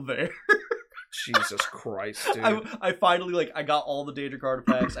Scroll there. Jesus Christ, dude. I finally, like, I got all the Daedric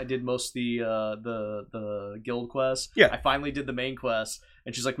artifacts. I did most of the guild quests. Yeah. I finally did the main quest.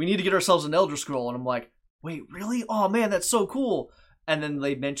 And she's like, we need to get ourselves an Elder Scroll. And I'm like, wait, really? Oh, man, that's so cool. And then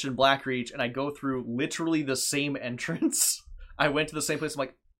they mentioned Blackreach, and I go through literally the same entrance. I went to the same place. I'm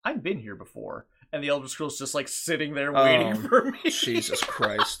like, I've been here before. And the Elder Scroll's just, like, sitting there waiting for me. Jesus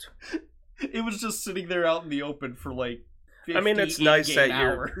Christ. It was just sitting there out in the open for, like, 50 I mean, it's nice that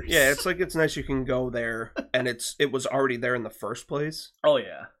hours. Yeah, it's nice you can go there, and it was already there in the first place. Oh,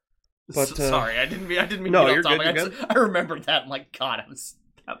 yeah. But, sorry, I didn't mean no, to you're good, you're good. I remembered that. I'm like, God, that was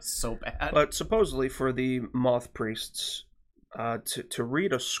so bad. But supposedly for the Moth Priests, to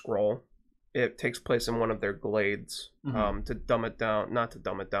read a scroll, it takes place in one of their glades. To dumb it down, not to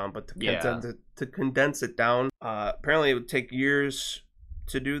dumb it down, but to condense it down. Apparently, it would take years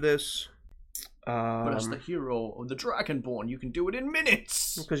to do this. But as the hero of the Dragonborn, you can do it in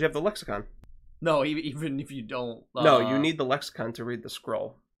minutes. Because you have the lexicon. No, even if you don't. No, you need the lexicon to read the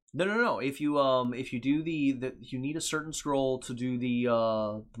scroll. No. If you do you need a certain scroll to do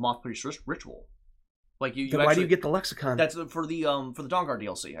the Moth Priest ritual. Like you why do you get the lexicon? That's for the Dawnguard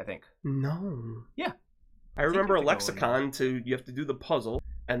DLC, I think. No. Yeah. I remember a lexicon you have to do the puzzle,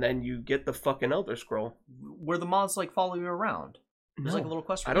 and then you get the fucking Elder Scroll. Where the moths like follow you around. There's like a little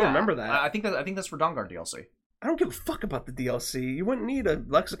quest. I don't remember that. I think that's for Dawnguard DLC. I don't give a fuck about the DLC. You wouldn't need a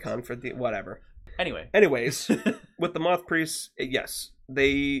lexicon for the whatever. Anyways, with the Moth Priests, yes,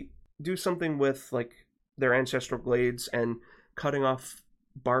 they do something with like their ancestral glades and cutting off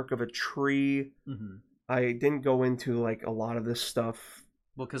bark of a tree. Mm-hmm. I didn't go into like a lot of this stuff.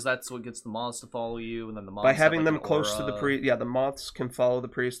 Well, because that's what gets the moths to follow you, and then the moths By having have, them like, an close to the aura. priest, the moths can follow the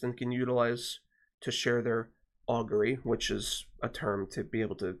priest and can utilize to share their augury, which is a term to be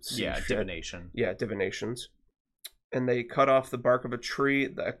able to see shit. Divination. Yeah, divinations. And they cut off the bark of a tree,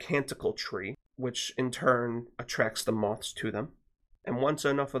 a canticle tree, which in turn attracts the moths to them. And once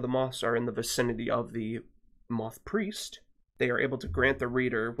enough of the moths are in the vicinity of the moth priest, they are able to grant the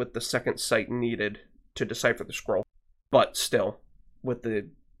reader with the second sight needed to decipher the scroll, but still with the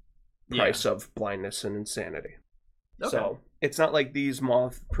price of blindness and insanity. Okay. So it's not like these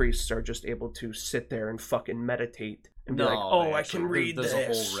moth priests are just able to sit there and fucking meditate and be like, oh, I can read this.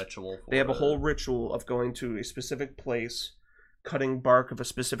 There's a whole ritual for They have a whole ritual of going to a specific place, cutting bark of a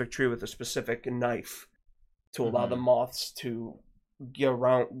specific tree with a specific knife to allow the moths to go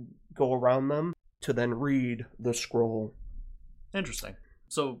around them to then read the scroll. Interesting.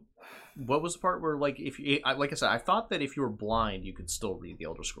 So what was the part where, like, like I said, I thought that if you were blind, you could still read the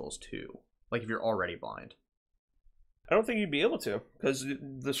Elder Scrolls too. Like, if you're already blind. I don't think you'd be able to, because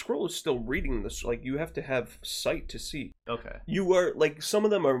the scroll is still reading this. Like, you have to have sight to see. Okay. You are, like, some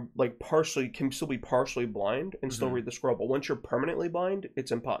of them are, like, can still be partially blind and still read the scroll, but once you're permanently blind,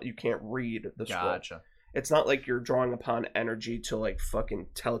 it's impossible. You can't read the scroll. Gotcha. It's not like you're drawing upon energy to, like, fucking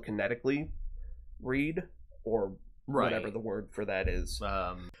telekinetically read, or whatever the word for that is.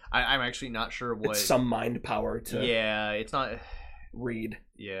 I'm actually not sure what... It's some mind power to... Yeah, it's not... read.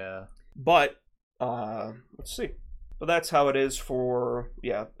 Yeah. But, let's see. But that's how it is for...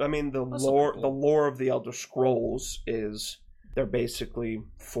 Yeah, I mean, the lore of the Elder Scrolls is... They're basically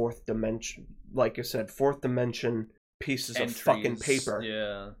fourth dimension... Like I said, fourth dimension pieces of fucking paper.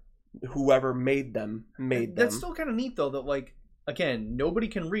 Yeah. Whoever made them, That's still kind of neat, though, that, like, again, nobody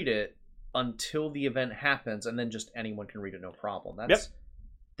can read it until the event happens, and then just anyone can read it, no problem.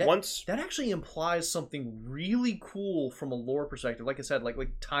 That actually implies something really cool from a lore perspective. Like I said, like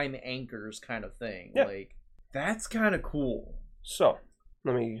time anchors kind of thing. Yeah. Like, that's kind of cool. So,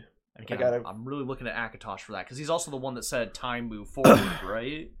 let me... Again, I'm really looking at Akatosh for that, because he's also the one that said time move forward,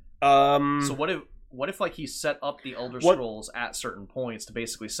 right? So what if like he set up the Elder Scrolls at certain points to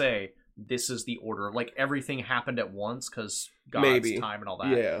basically say, this is the order, like everything happened at once because God's time and all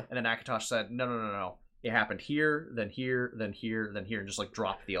that. Yeah. And then Akatosh said, no. It happened here, then here, then here, then here, and just like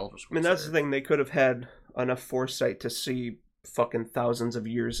dropped the Elder Scrolls. I mean, that's the thing. They could have had enough foresight to see fucking thousands of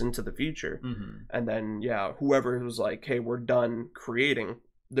years into the future. Mm-hmm. And then, whoever was like, hey, we're done creating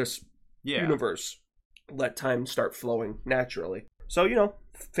this universe. Let time start flowing naturally. So,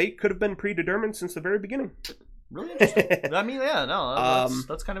 fate could have been predetermined since the very beginning. Really interesting. I mean,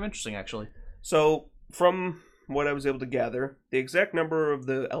 that's kind of interesting, actually. So, from what I was able to gather, the exact number of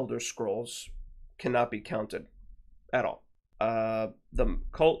the Elder Scrolls cannot be counted at all. The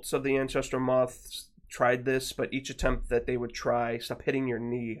cults of the Ancestral Moths tried this, but each attempt that they would try, stop hitting your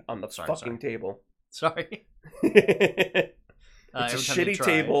knee on the fucking table. Sorry. It's a shitty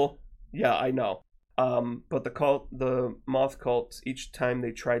table. Yeah, I know. But the moth cult, each time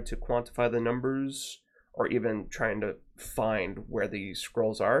they tried to quantify the numbers, or even trying to find where the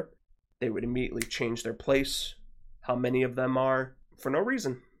scrolls are, they would immediately change their place, how many of them are, for no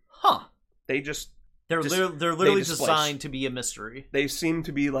reason. Huh. They're literally designed to be a mystery. They seem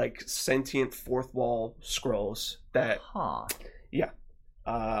to be like sentient fourth wall scrolls that... Huh. Yeah.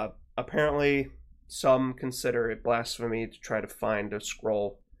 Apparently, some consider it blasphemy to try to find a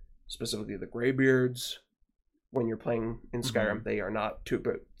scroll, specifically the Greybeards. When you're playing in Skyrim, they are not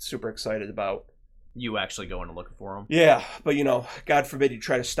super excited about you actually going and looking for them. Yeah, but God forbid you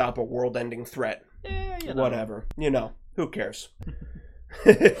try to stop a world-ending threat. Whatever. Who cares?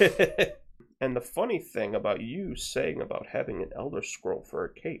 And the funny thing about you saying about having an Elder Scroll for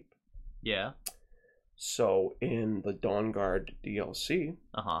a cape. Yeah. So in the Dawnguard DLC,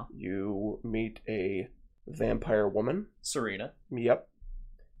 you meet a vampire woman. Serena. Yep.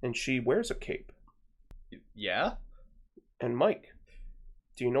 And she wears a cape. Yeah? And Mike,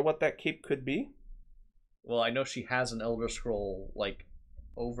 do you know what that cape could be? Well, I know she has an Elder Scroll, like,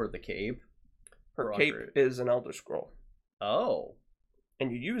 over the cape. Her cape is an Elder Scroll. Oh.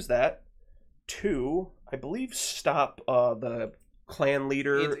 And you use that to, I believe, stop the clan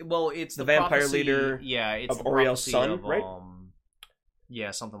leader. It's the vampire leader it's of Oriel's son, right?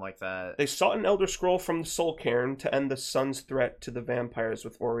 Yeah, something like that. They sought an Elder Scroll from the Soul Cairn to end the sun's threat to the vampires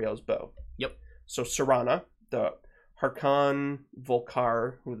with Oriel's bow. Yep. So Serana, the Harkon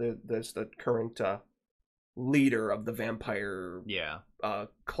Volkar, who there's the current leader of the vampire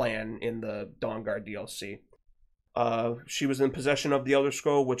clan in the Dawnguard DLC, She was in possession of the Elder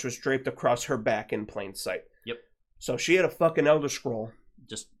Scroll, which was draped across her back in plain sight. Yep. So she had a fucking Elder Scroll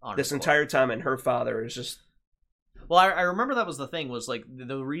just on this entire time, and her father is just... Well, I remember that was the thing, was like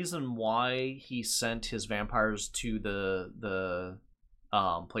the reason why he sent his vampires to the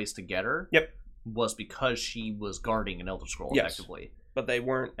place to get her. Yep. Was because she was guarding an Elder Scroll, yes. effectively. But they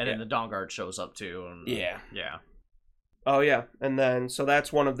weren't. And then the Dawn Guard shows up too. And, yeah. Yeah. Oh yeah, and then so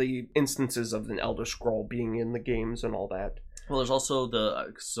that's one of the instances of an Elder Scroll being in the games and all that. Well, there's also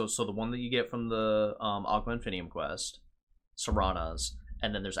the the one that you get from the Agma Infinium quest, Serana's.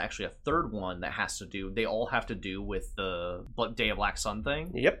 And then there's actually a third one that has to do... They all have to do with the Day of Black Sun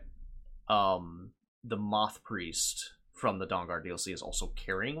thing. Yep. The Moth Priest from the Dawn Guard DLC is also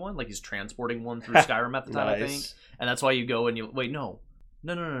carrying one. Like, he's transporting one through Skyrim at the time, nice. I think. And that's why you go and you... Wait, no.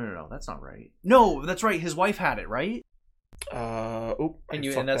 No. That's not right. No, that's right. His wife had it, right? And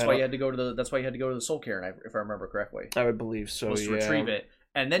that's why you had to go to the... That's why you had to go to the Soul Cairn, if I remember correctly. I would believe so, was to retrieve it.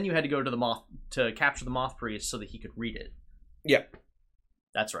 And then you had to go to the Moth... To capture the Moth Priest so that he could read it. Yep.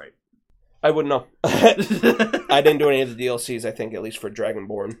 That's right. I wouldn't know. I didn't do any of the DLCs, I think, at least for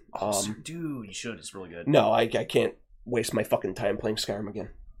Dragonborn. Dude, you should. It's really good. No, I can't waste my fucking time playing Skyrim again.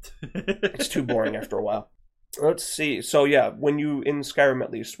 It's too boring after a while. Let's see. So, yeah, when you, in Skyrim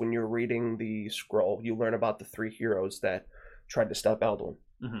at least, when you're reading the scroll, you learn about the 3 heroes that tried to stop Alduin.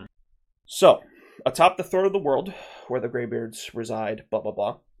 Mm-hmm. So, atop the throne of the world, where the Greybeards reside, blah, blah,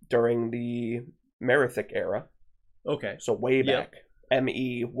 blah, during the Merithic era. Okay. So, way back.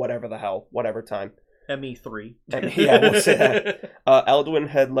 ME, whatever the hell, whatever time. ME3. Yeah, we'll say that. Alduin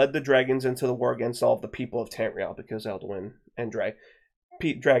had led the dragons into the war against all of the people of Tamriel, because Alduin and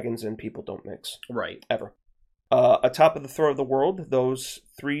dragons and people don't mix. Right. Ever. Atop of the throne of the world, those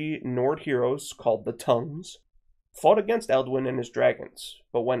 3 Nord heroes, called the Tongues, fought against Alduin and his dragons.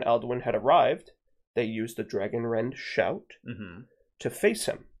 But when Alduin had arrived, they used the Dragonrend Shout to face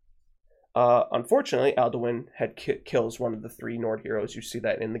him. Unfortunately, Alduin had kills one of the 3 Nord heroes. You see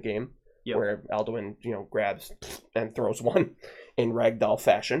that in the game, where Alduin, grabs and throws one in ragdoll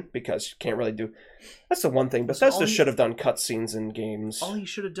fashion, because you can't really do... That's the one thing. Bethesda should have done cutscenes in games. All he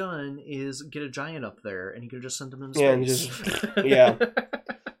should have done is get a giant up there, and he could have just sent him in space.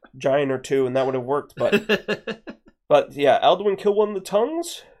 Giant or 2, and that would have worked. But yeah, Alduin killed one of the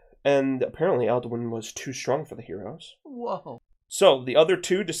Tongues, and apparently Alduin was too strong for the heroes. Whoa. So, the other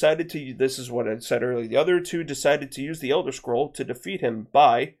 2 decided to... This is what I said earlier. The other 2 decided to use the Elder Scroll to defeat him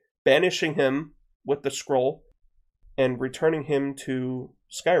by banishing him with the scroll and returning him to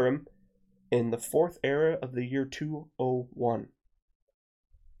Skyrim in the 4th era of the year 201.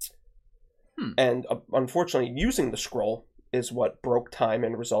 And unfortunately, using the scroll is what broke time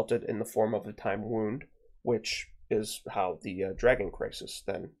and resulted in the form of a time wound, which is how the Dragon Crisis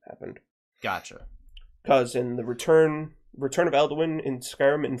then happened. Gotcha. Because in the Return of Alduin in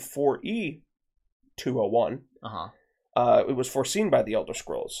Skyrim in 4E 201, it was foreseen by the Elder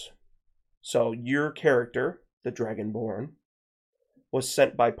Scrolls. So your character, the Dragonborn, was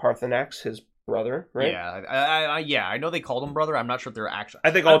sent by Parthenax, his brother, right? Yeah, I know they called him brother. I'm not sure if they're actually...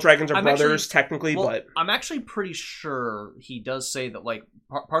 I think all dragons are brothers, technically, but... I'm actually pretty sure he does say that, like,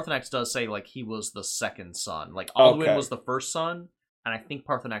 Parthenax does say, like, he was the second son. Like, Alduin was the first son, and I think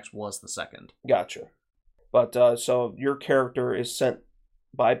Parthenax was the second. Gotcha. But, so your character is sent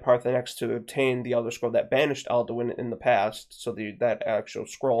by Parthenax to obtain the Elder Scroll that banished Alduin in the past, so that actual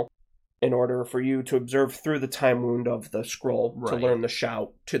scroll, in order for you to observe through the time wound of the scroll, to learn the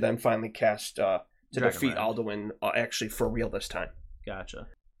shout, to then finally cast, to defeat Alduin, actually for real this time. Gotcha.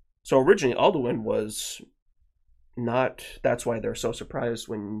 So originally Alduin was not... That's why they're so surprised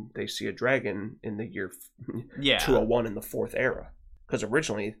when they see a dragon in the year 201 in the 4th era. Because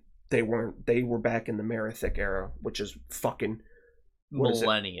originally... They were back in the Merithic era, which is fucking...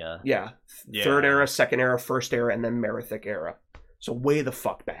 millennia. Yeah. 3rd era, 2nd era, 1st era, and then Merithic era. So way the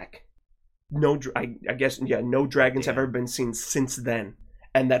fuck back. No, I guess, no dragons have ever been seen since then.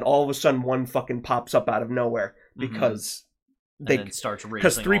 And then all of a sudden one fucking pops up out of nowhere because starts racing.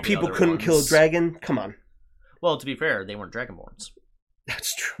 Because 3 people couldn't kill a dragon? Come on. Well, to be fair, they weren't Dragonborns.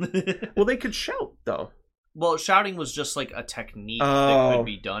 That's true. Well, they could shout, though. Well, shouting was just like a technique that could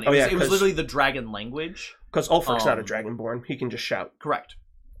be done. It was literally the dragon language. Because Ulfric's not a dragonborn. He can just shout. Correct.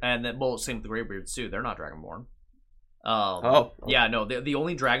 And then, same with the Greybeards too. They're not dragonborn. Yeah, no. The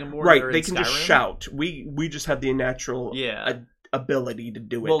only dragonborn right. They can just shout. We just have the natural ability to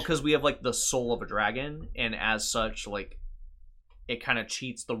do it. Well, because we have like the soul of a dragon, and as such, like it kind of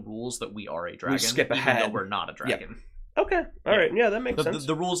cheats the rules that we are a dragon. We skip ahead, even though we're not a dragon. Yep. Okay. All right. Yeah, that makes sense.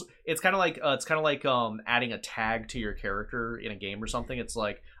 The rules. It's kind of like adding a tag to your character in a game or something. It's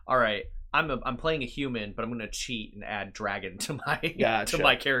like, all right, I'm playing a human, but I'm gonna cheat and add dragon to my Gotcha. to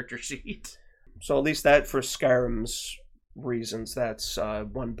my character sheet. So at least that, for Skyrim's reasons, that's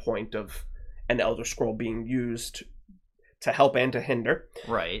one point of an Elder Scroll being used to help and to hinder.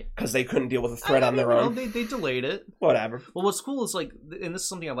 Right. Because they couldn't deal with a threat on their own. They delayed it. Whatever. Well, what's cool is, like, and this is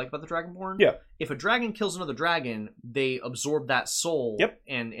something I like about the Dragonborn. Yeah. If a dragon kills another dragon, they absorb that soul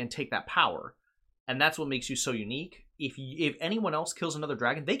and take that power. And that's what makes you so unique. If anyone else kills another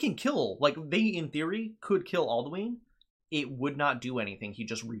dragon, they can kill. Like, they, in theory, could kill Alduin. It would not do anything. He'd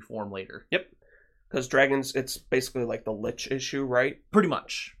just reform later. Yep. Because dragons, it's basically like the Lich issue, right? Pretty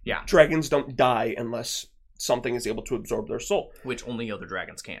much, yeah. Dragons don't die unless something is able to absorb their soul. Which only other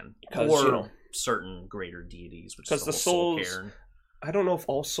dragons can. Or certain greater deities, which is the souls. Soul Cairn. I don't know if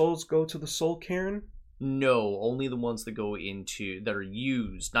all souls go to the Soul Cairn. No, only the ones that go into, that are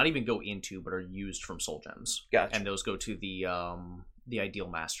used, not even go into, but are used from soul gems. Gotcha. And those go to the Ideal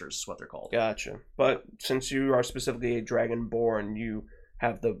Masters, is what they're called. Gotcha. But since you are specifically a Dragonborn, you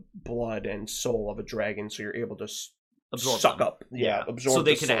have the blood and soul of a dragon, so you're able to suck them up. Yeah, absorb. So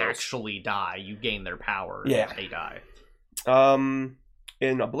they can souls. actually die. You gain their power. Yeah, and they die.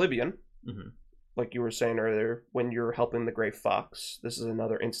 In Oblivion, mm-hmm. like you were saying earlier, when you're helping the Grey Fox, this is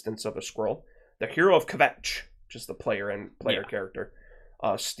another instance of a scroll. The hero of Kvetch, just the player character,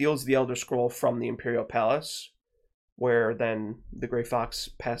 steals the Elder Scroll from the Imperial Palace, where then the Grey Fox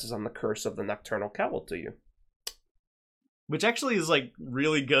passes on the curse of the Nocturnal Cowl to you. Which actually is, like,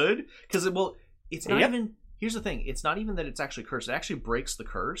 really good, because it's not even. Here's the thing: it's not even that it's actually cursed. It actually breaks the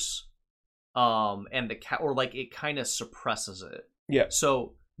curse, and the or like it kind of suppresses it. Yeah.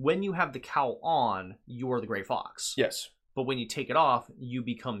 So when you have the cowl on, you are the Grey Fox. Yes. But when you take it off, you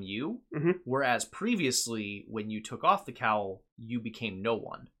become you. Mm-hmm. Whereas previously, when you took off the cowl, you became no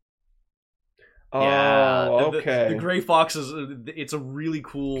one. Oh, yeah, okay. The Grey Fox it's a really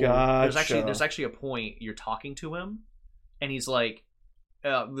cool. Gotcha. There's actually a point you're talking to him, and he's like,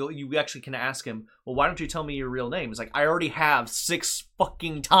 you actually can ask him, well, why don't you tell me your real name? He's like, I already have 6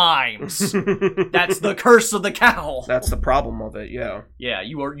 fucking times. That's the curse of the cowl. That's the problem of it. Yeah. Yeah,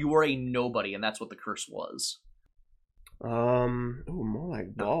 you are a nobody, and that's what the curse was. More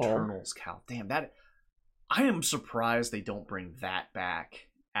like ball. Nocturnal's cowl. Damn, that. I am surprised they don't bring that back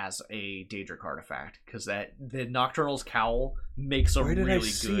as a Daedric artifact, because the Nocturnal's cowl makes a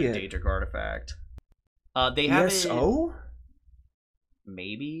really good Daedric artifact. They have ESO?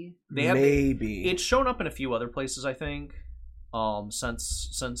 Maybe maybe it's shown up in a few other places, I think.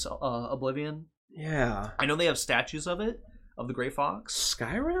 Since Oblivion. Yeah, I know they have statues of it. Of the Grey Fox.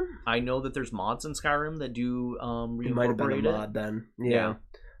 Skyrim? I know that there's mods in Skyrim that do reincorporate it. Might have been a mod then. Yeah.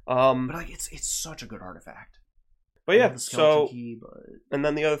 But like it's such a good artifact. But yeah, so and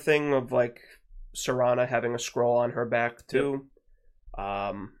then the other thing of like Serana having a scroll on her back too.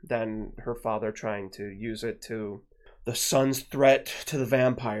 Yep. Then her father trying to use it to the sun's threat to the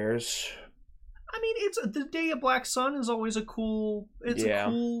vampires. I mean, it's the Day of Black Sun is always a cool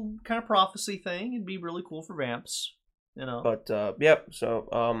cool kind of prophecy thing. It'd be really cool for vamps. You know. But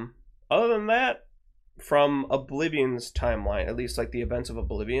so other than that, from Oblivion's timeline, at least like the events of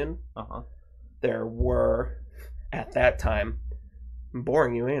Oblivion, there were at that time. I'm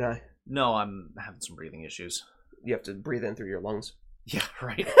boring you, ain't I? No, I'm having some breathing issues. You have to breathe in through your lungs. Yeah,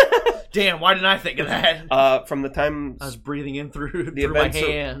 right. Damn, why didn't I think of that? From the time I was breathing in through my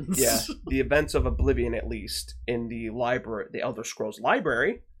hands. The events of Oblivion, at least in the library, the Elder Scrolls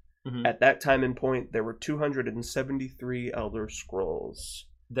library. Mm-hmm. At that time and point, there were 273 Elder Scrolls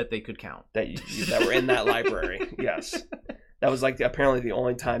that they could count that were in that library. Yes, that was like apparently the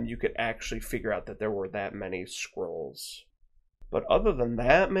only time you could actually figure out that there were that many scrolls. But other than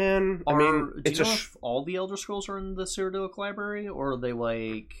that, man, I mean, do you know if all the Elder Scrolls are in the Cyrodiilic library, or are they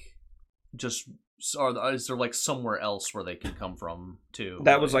like just? Is there like somewhere else where they can come from too?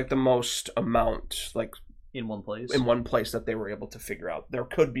 That was like the most amount, like. In one place? In one place that they were able to figure out. There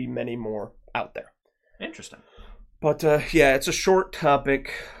could be many more out there. Interesting. But, yeah, it's a short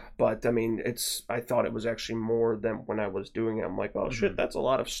topic. But, I mean, I thought it was actually more than when I was doing it. I'm like, oh, shit, that's a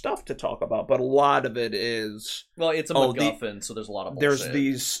lot of stuff to talk about. But a lot of it is... Well, it's a MacGuffin, so there's a lot of bullshit. There's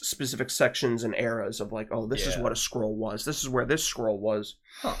these specific sections and eras of like, oh, this is what a scroll was. This is where this scroll was.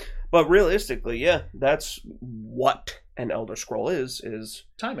 Huh. But realistically, yeah, that's what an Elder Scroll is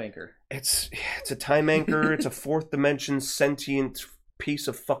Time Anchor. It's a time anchor. It's a fourth dimension sentient piece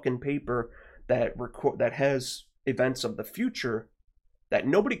of fucking paper that has events of the future that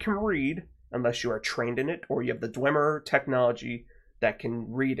nobody can read unless you are trained in it or you have the Dwemer technology that can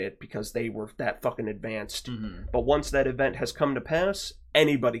read it because they were that fucking advanced. Mm-hmm. But once that event has come to pass,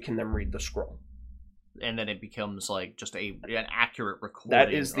 anybody can then read the scroll. and then it becomes like just an accurate recording.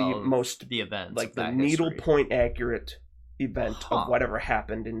 That is the most the events, like the needle point accurate event of whatever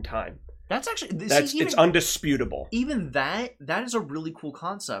happened in time. That's actually it's undisputable. Even that is a really cool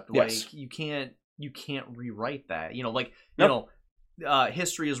concept. Yes. Like you can't rewrite that. You know, like Nope.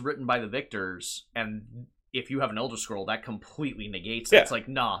 history is written by the victors, and if you have an Elder Scroll, that completely negates it. Yeah. It's like,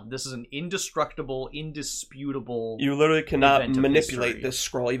 nah, this is an indestructible, indisputable. You literally cannot manipulate this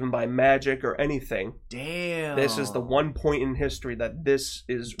scroll even by magic or anything. Damn. This is the one point in history that this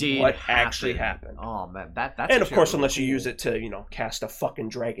is what actually happened. Oh man, that's and of course, unless you use it to cast a fucking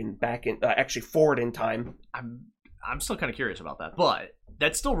dragon back in actually forward in time. I'm still kind of curious about that, but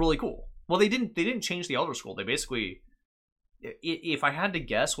that's still really cool. Well, they didn't change the Elder Scroll. They basically, if I had to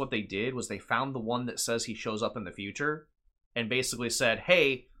guess, what they did was they found the one that says he shows up in the future, and basically said,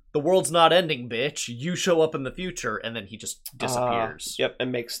 "Hey, the world's not ending, bitch. You show up in the future," and then he just disappears. Yep,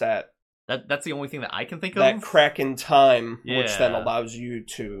 and makes that's the only thing that I can think of. That crack in time, which then allows you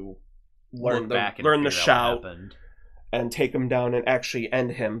to learn the shout and take him down and actually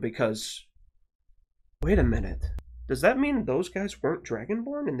end him. Because wait a minute, does that mean those guys weren't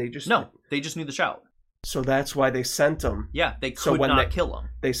Dragonborn and they just knew the shout? So that's why they sent him. Yeah, they could not kill him.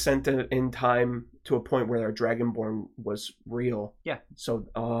 They sent it in time to a point where their Dragonborn was real. Yeah. So,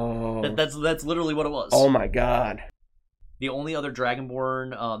 that's literally what it was. Oh my god. The only other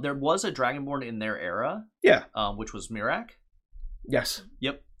Dragonborn, there was a Dragonborn in their era. Yeah. Which was Mirak. Yes.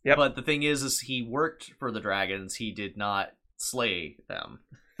 Yep. But the thing is he worked for the dragons. He did not slay them.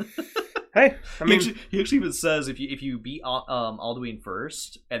 Hey, I mean, he actually even says if you beat Alduin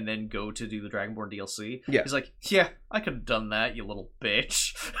first and then go to do the Dragonborn DLC, he's like, yeah, I could have done that, you little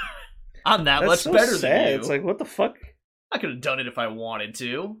bitch. I'm that much so better sad. than you. It's like, what the fuck? I could have done it if I wanted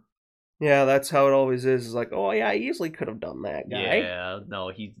to. Yeah, that's how it always is. It's like, oh yeah, I easily could have done that, guy. Yeah,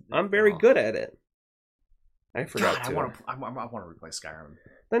 no, I'm very good at it. I forgot to. I want to replay Skyrim.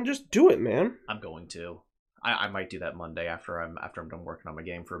 Then just do it, man. I'm going to. I might do that Monday after I'm done working on my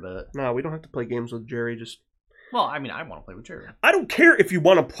game for a bit. No, we don't have to play games with Jerry. Well, I mean, I want to play with Jerry. I don't care if you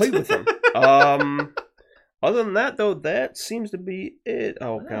want to play with him. Other than that, though, that seems to be it.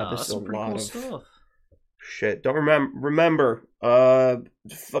 Oh god, this is a lot of stuff. Shit. Don't remember.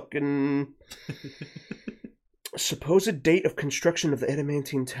 Fucking supposed date of construction of the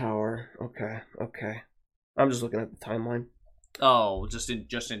Adamantine Tower. Okay. I'm just looking at the timeline. Oh, just in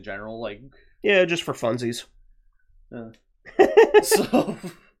general, like. Yeah, just for funsies.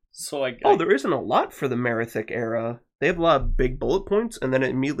 So I. Oh, there isn't a lot for the Merithic era. They have a lot of big bullet points, and then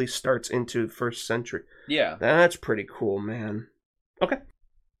it immediately starts into first century. Yeah, that's pretty cool, man. Okay.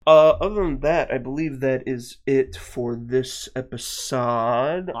 Other than that, I believe that is it for this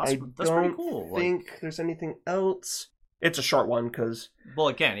episode. That's pretty cool. I think there's anything else. It's a short one because. Well,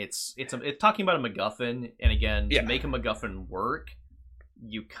 again, it's talking about a MacGuffin, and again, to make a MacGuffin work,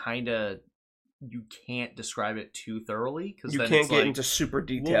 you can't describe it too thoroughly because you can't get into super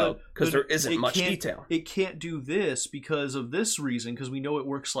detail because there isn't much detail. It can't do this because of this reason because we know it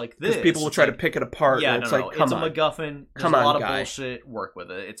works like this. Because people will try to pick it apart. Yeah, and it's no, like, come it's on. a MacGuffin. There's a lot of bullshit. Work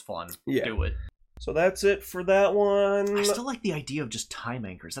with it. It's fun. Yeah. Do it. So that's it for that one. I still like the idea of just time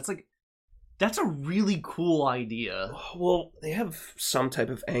anchors. That's a really cool idea. Well, they have some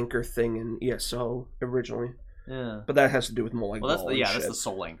type of anchor thing in ESO originally. Yeah. But that has to do with more like that's the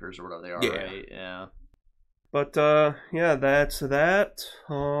soul anchors or whatever they are, right? Yeah. But that's that.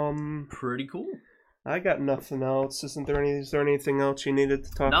 Pretty cool. I got nothing else. Is there anything else you needed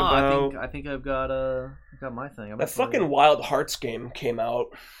to talk about? No, I think I've got my thing. That fucking Wild Hearts game came out.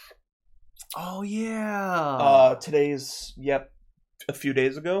 Oh yeah. A few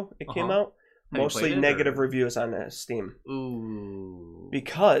days ago it came out. Mostly negative reviews on Steam. Ooh.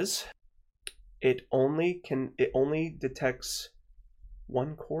 Because it only detects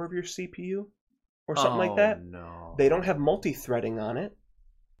one core of your CPU or something like that. No. They don't have multi-threading on it.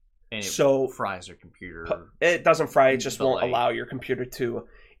 And it fries your computer. It doesn't fry, it just won't allow your computer to.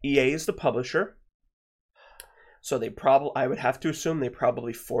 EA is the publisher. So I would have to assume they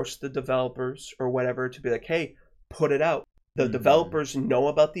probably forced the developers or whatever to be like, hey, put it out. The developers know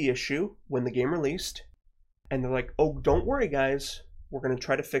about the issue when the game released. And they're like, oh, don't worry, guys. We're going to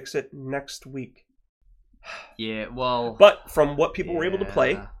try to fix it next week. Yeah, well... But from what people were able to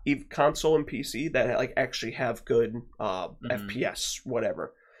play, even console and PC that actually have good FPS,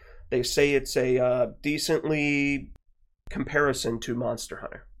 whatever, they say it's a decently comparison to Monster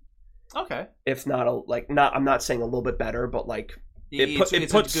Hunter. Okay. If not I'm not saying a little bit better, but it's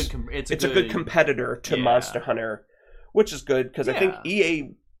a good competitor to Monster Hunter, which is good because I think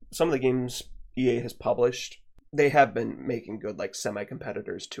some of the games EA has published, they have been making good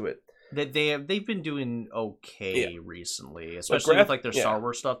semi-competitors to it. They've been doing okay recently, especially with like their Star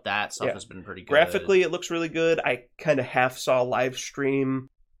Wars stuff. That stuff has been pretty good. Graphically, it looks really good. I kind of half saw a live stream.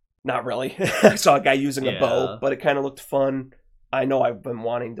 Not really. I saw a guy using a bow, but it kind of looked fun. I know I've been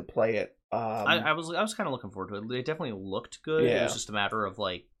wanting to play it. I was kind of looking forward to it. It definitely looked good. Yeah. It was just a matter of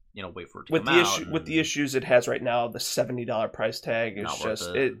like, wait for it to come out. With the issues it has right now, the $70 price tag is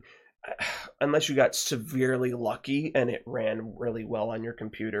just it. Unless you got severely lucky and it ran really well on your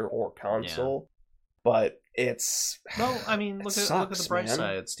computer or console, but it's look at the bright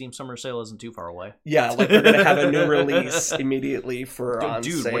side. Steam Summer Sale isn't too far away. Yeah, like they're gonna have a new release immediately for on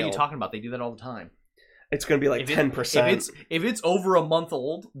sale. What are you talking about? They do that all the time. It's gonna be like 10%. If it's over a month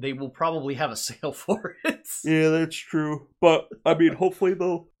old, they will probably have a sale for it. Yeah, that's true. But I mean, hopefully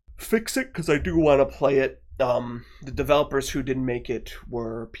they'll fix it because I do want to play it. The developers who didn't make it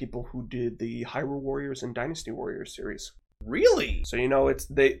were people who did the Hyrule Warriors and Dynasty Warriors series. Really? So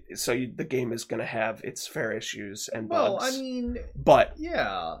the game is gonna have its fair issues and bugs. Well, I mean, but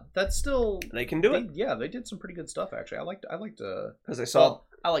yeah, that's still they can do it. Yeah, they did some pretty good stuff actually. I liked because I saw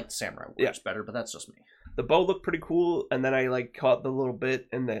I liked Samurai Warriors better, but that's just me. The bow looked pretty cool, and then I like caught the little bit,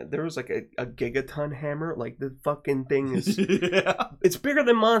 and there was like a gigaton hammer. Like the fucking thing is, it's bigger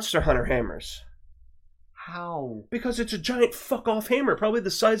than Monster Hunter hammers. How? Because it's a giant fuck off hammer, probably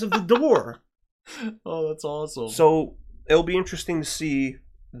the size of the door. Oh, that's awesome. So it'll be interesting to see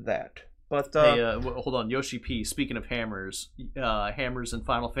that. But hey, hold on, Yoshi P. Speaking of hammers, hammers in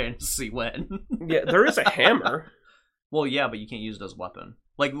Final Fantasy when? Yeah, there is a hammer. Well, yeah, but you can't use it as a weapon.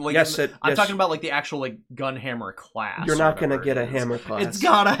 Like I'm talking about like the actual like gun hammer class. You're not gonna get a hammer class. It's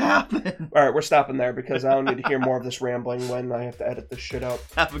gotta happen. All right, we're stopping there because I don't need to hear more of this rambling when I have to edit this shit out.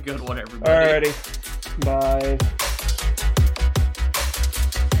 Have a good one, everybody. Alrighty, bye.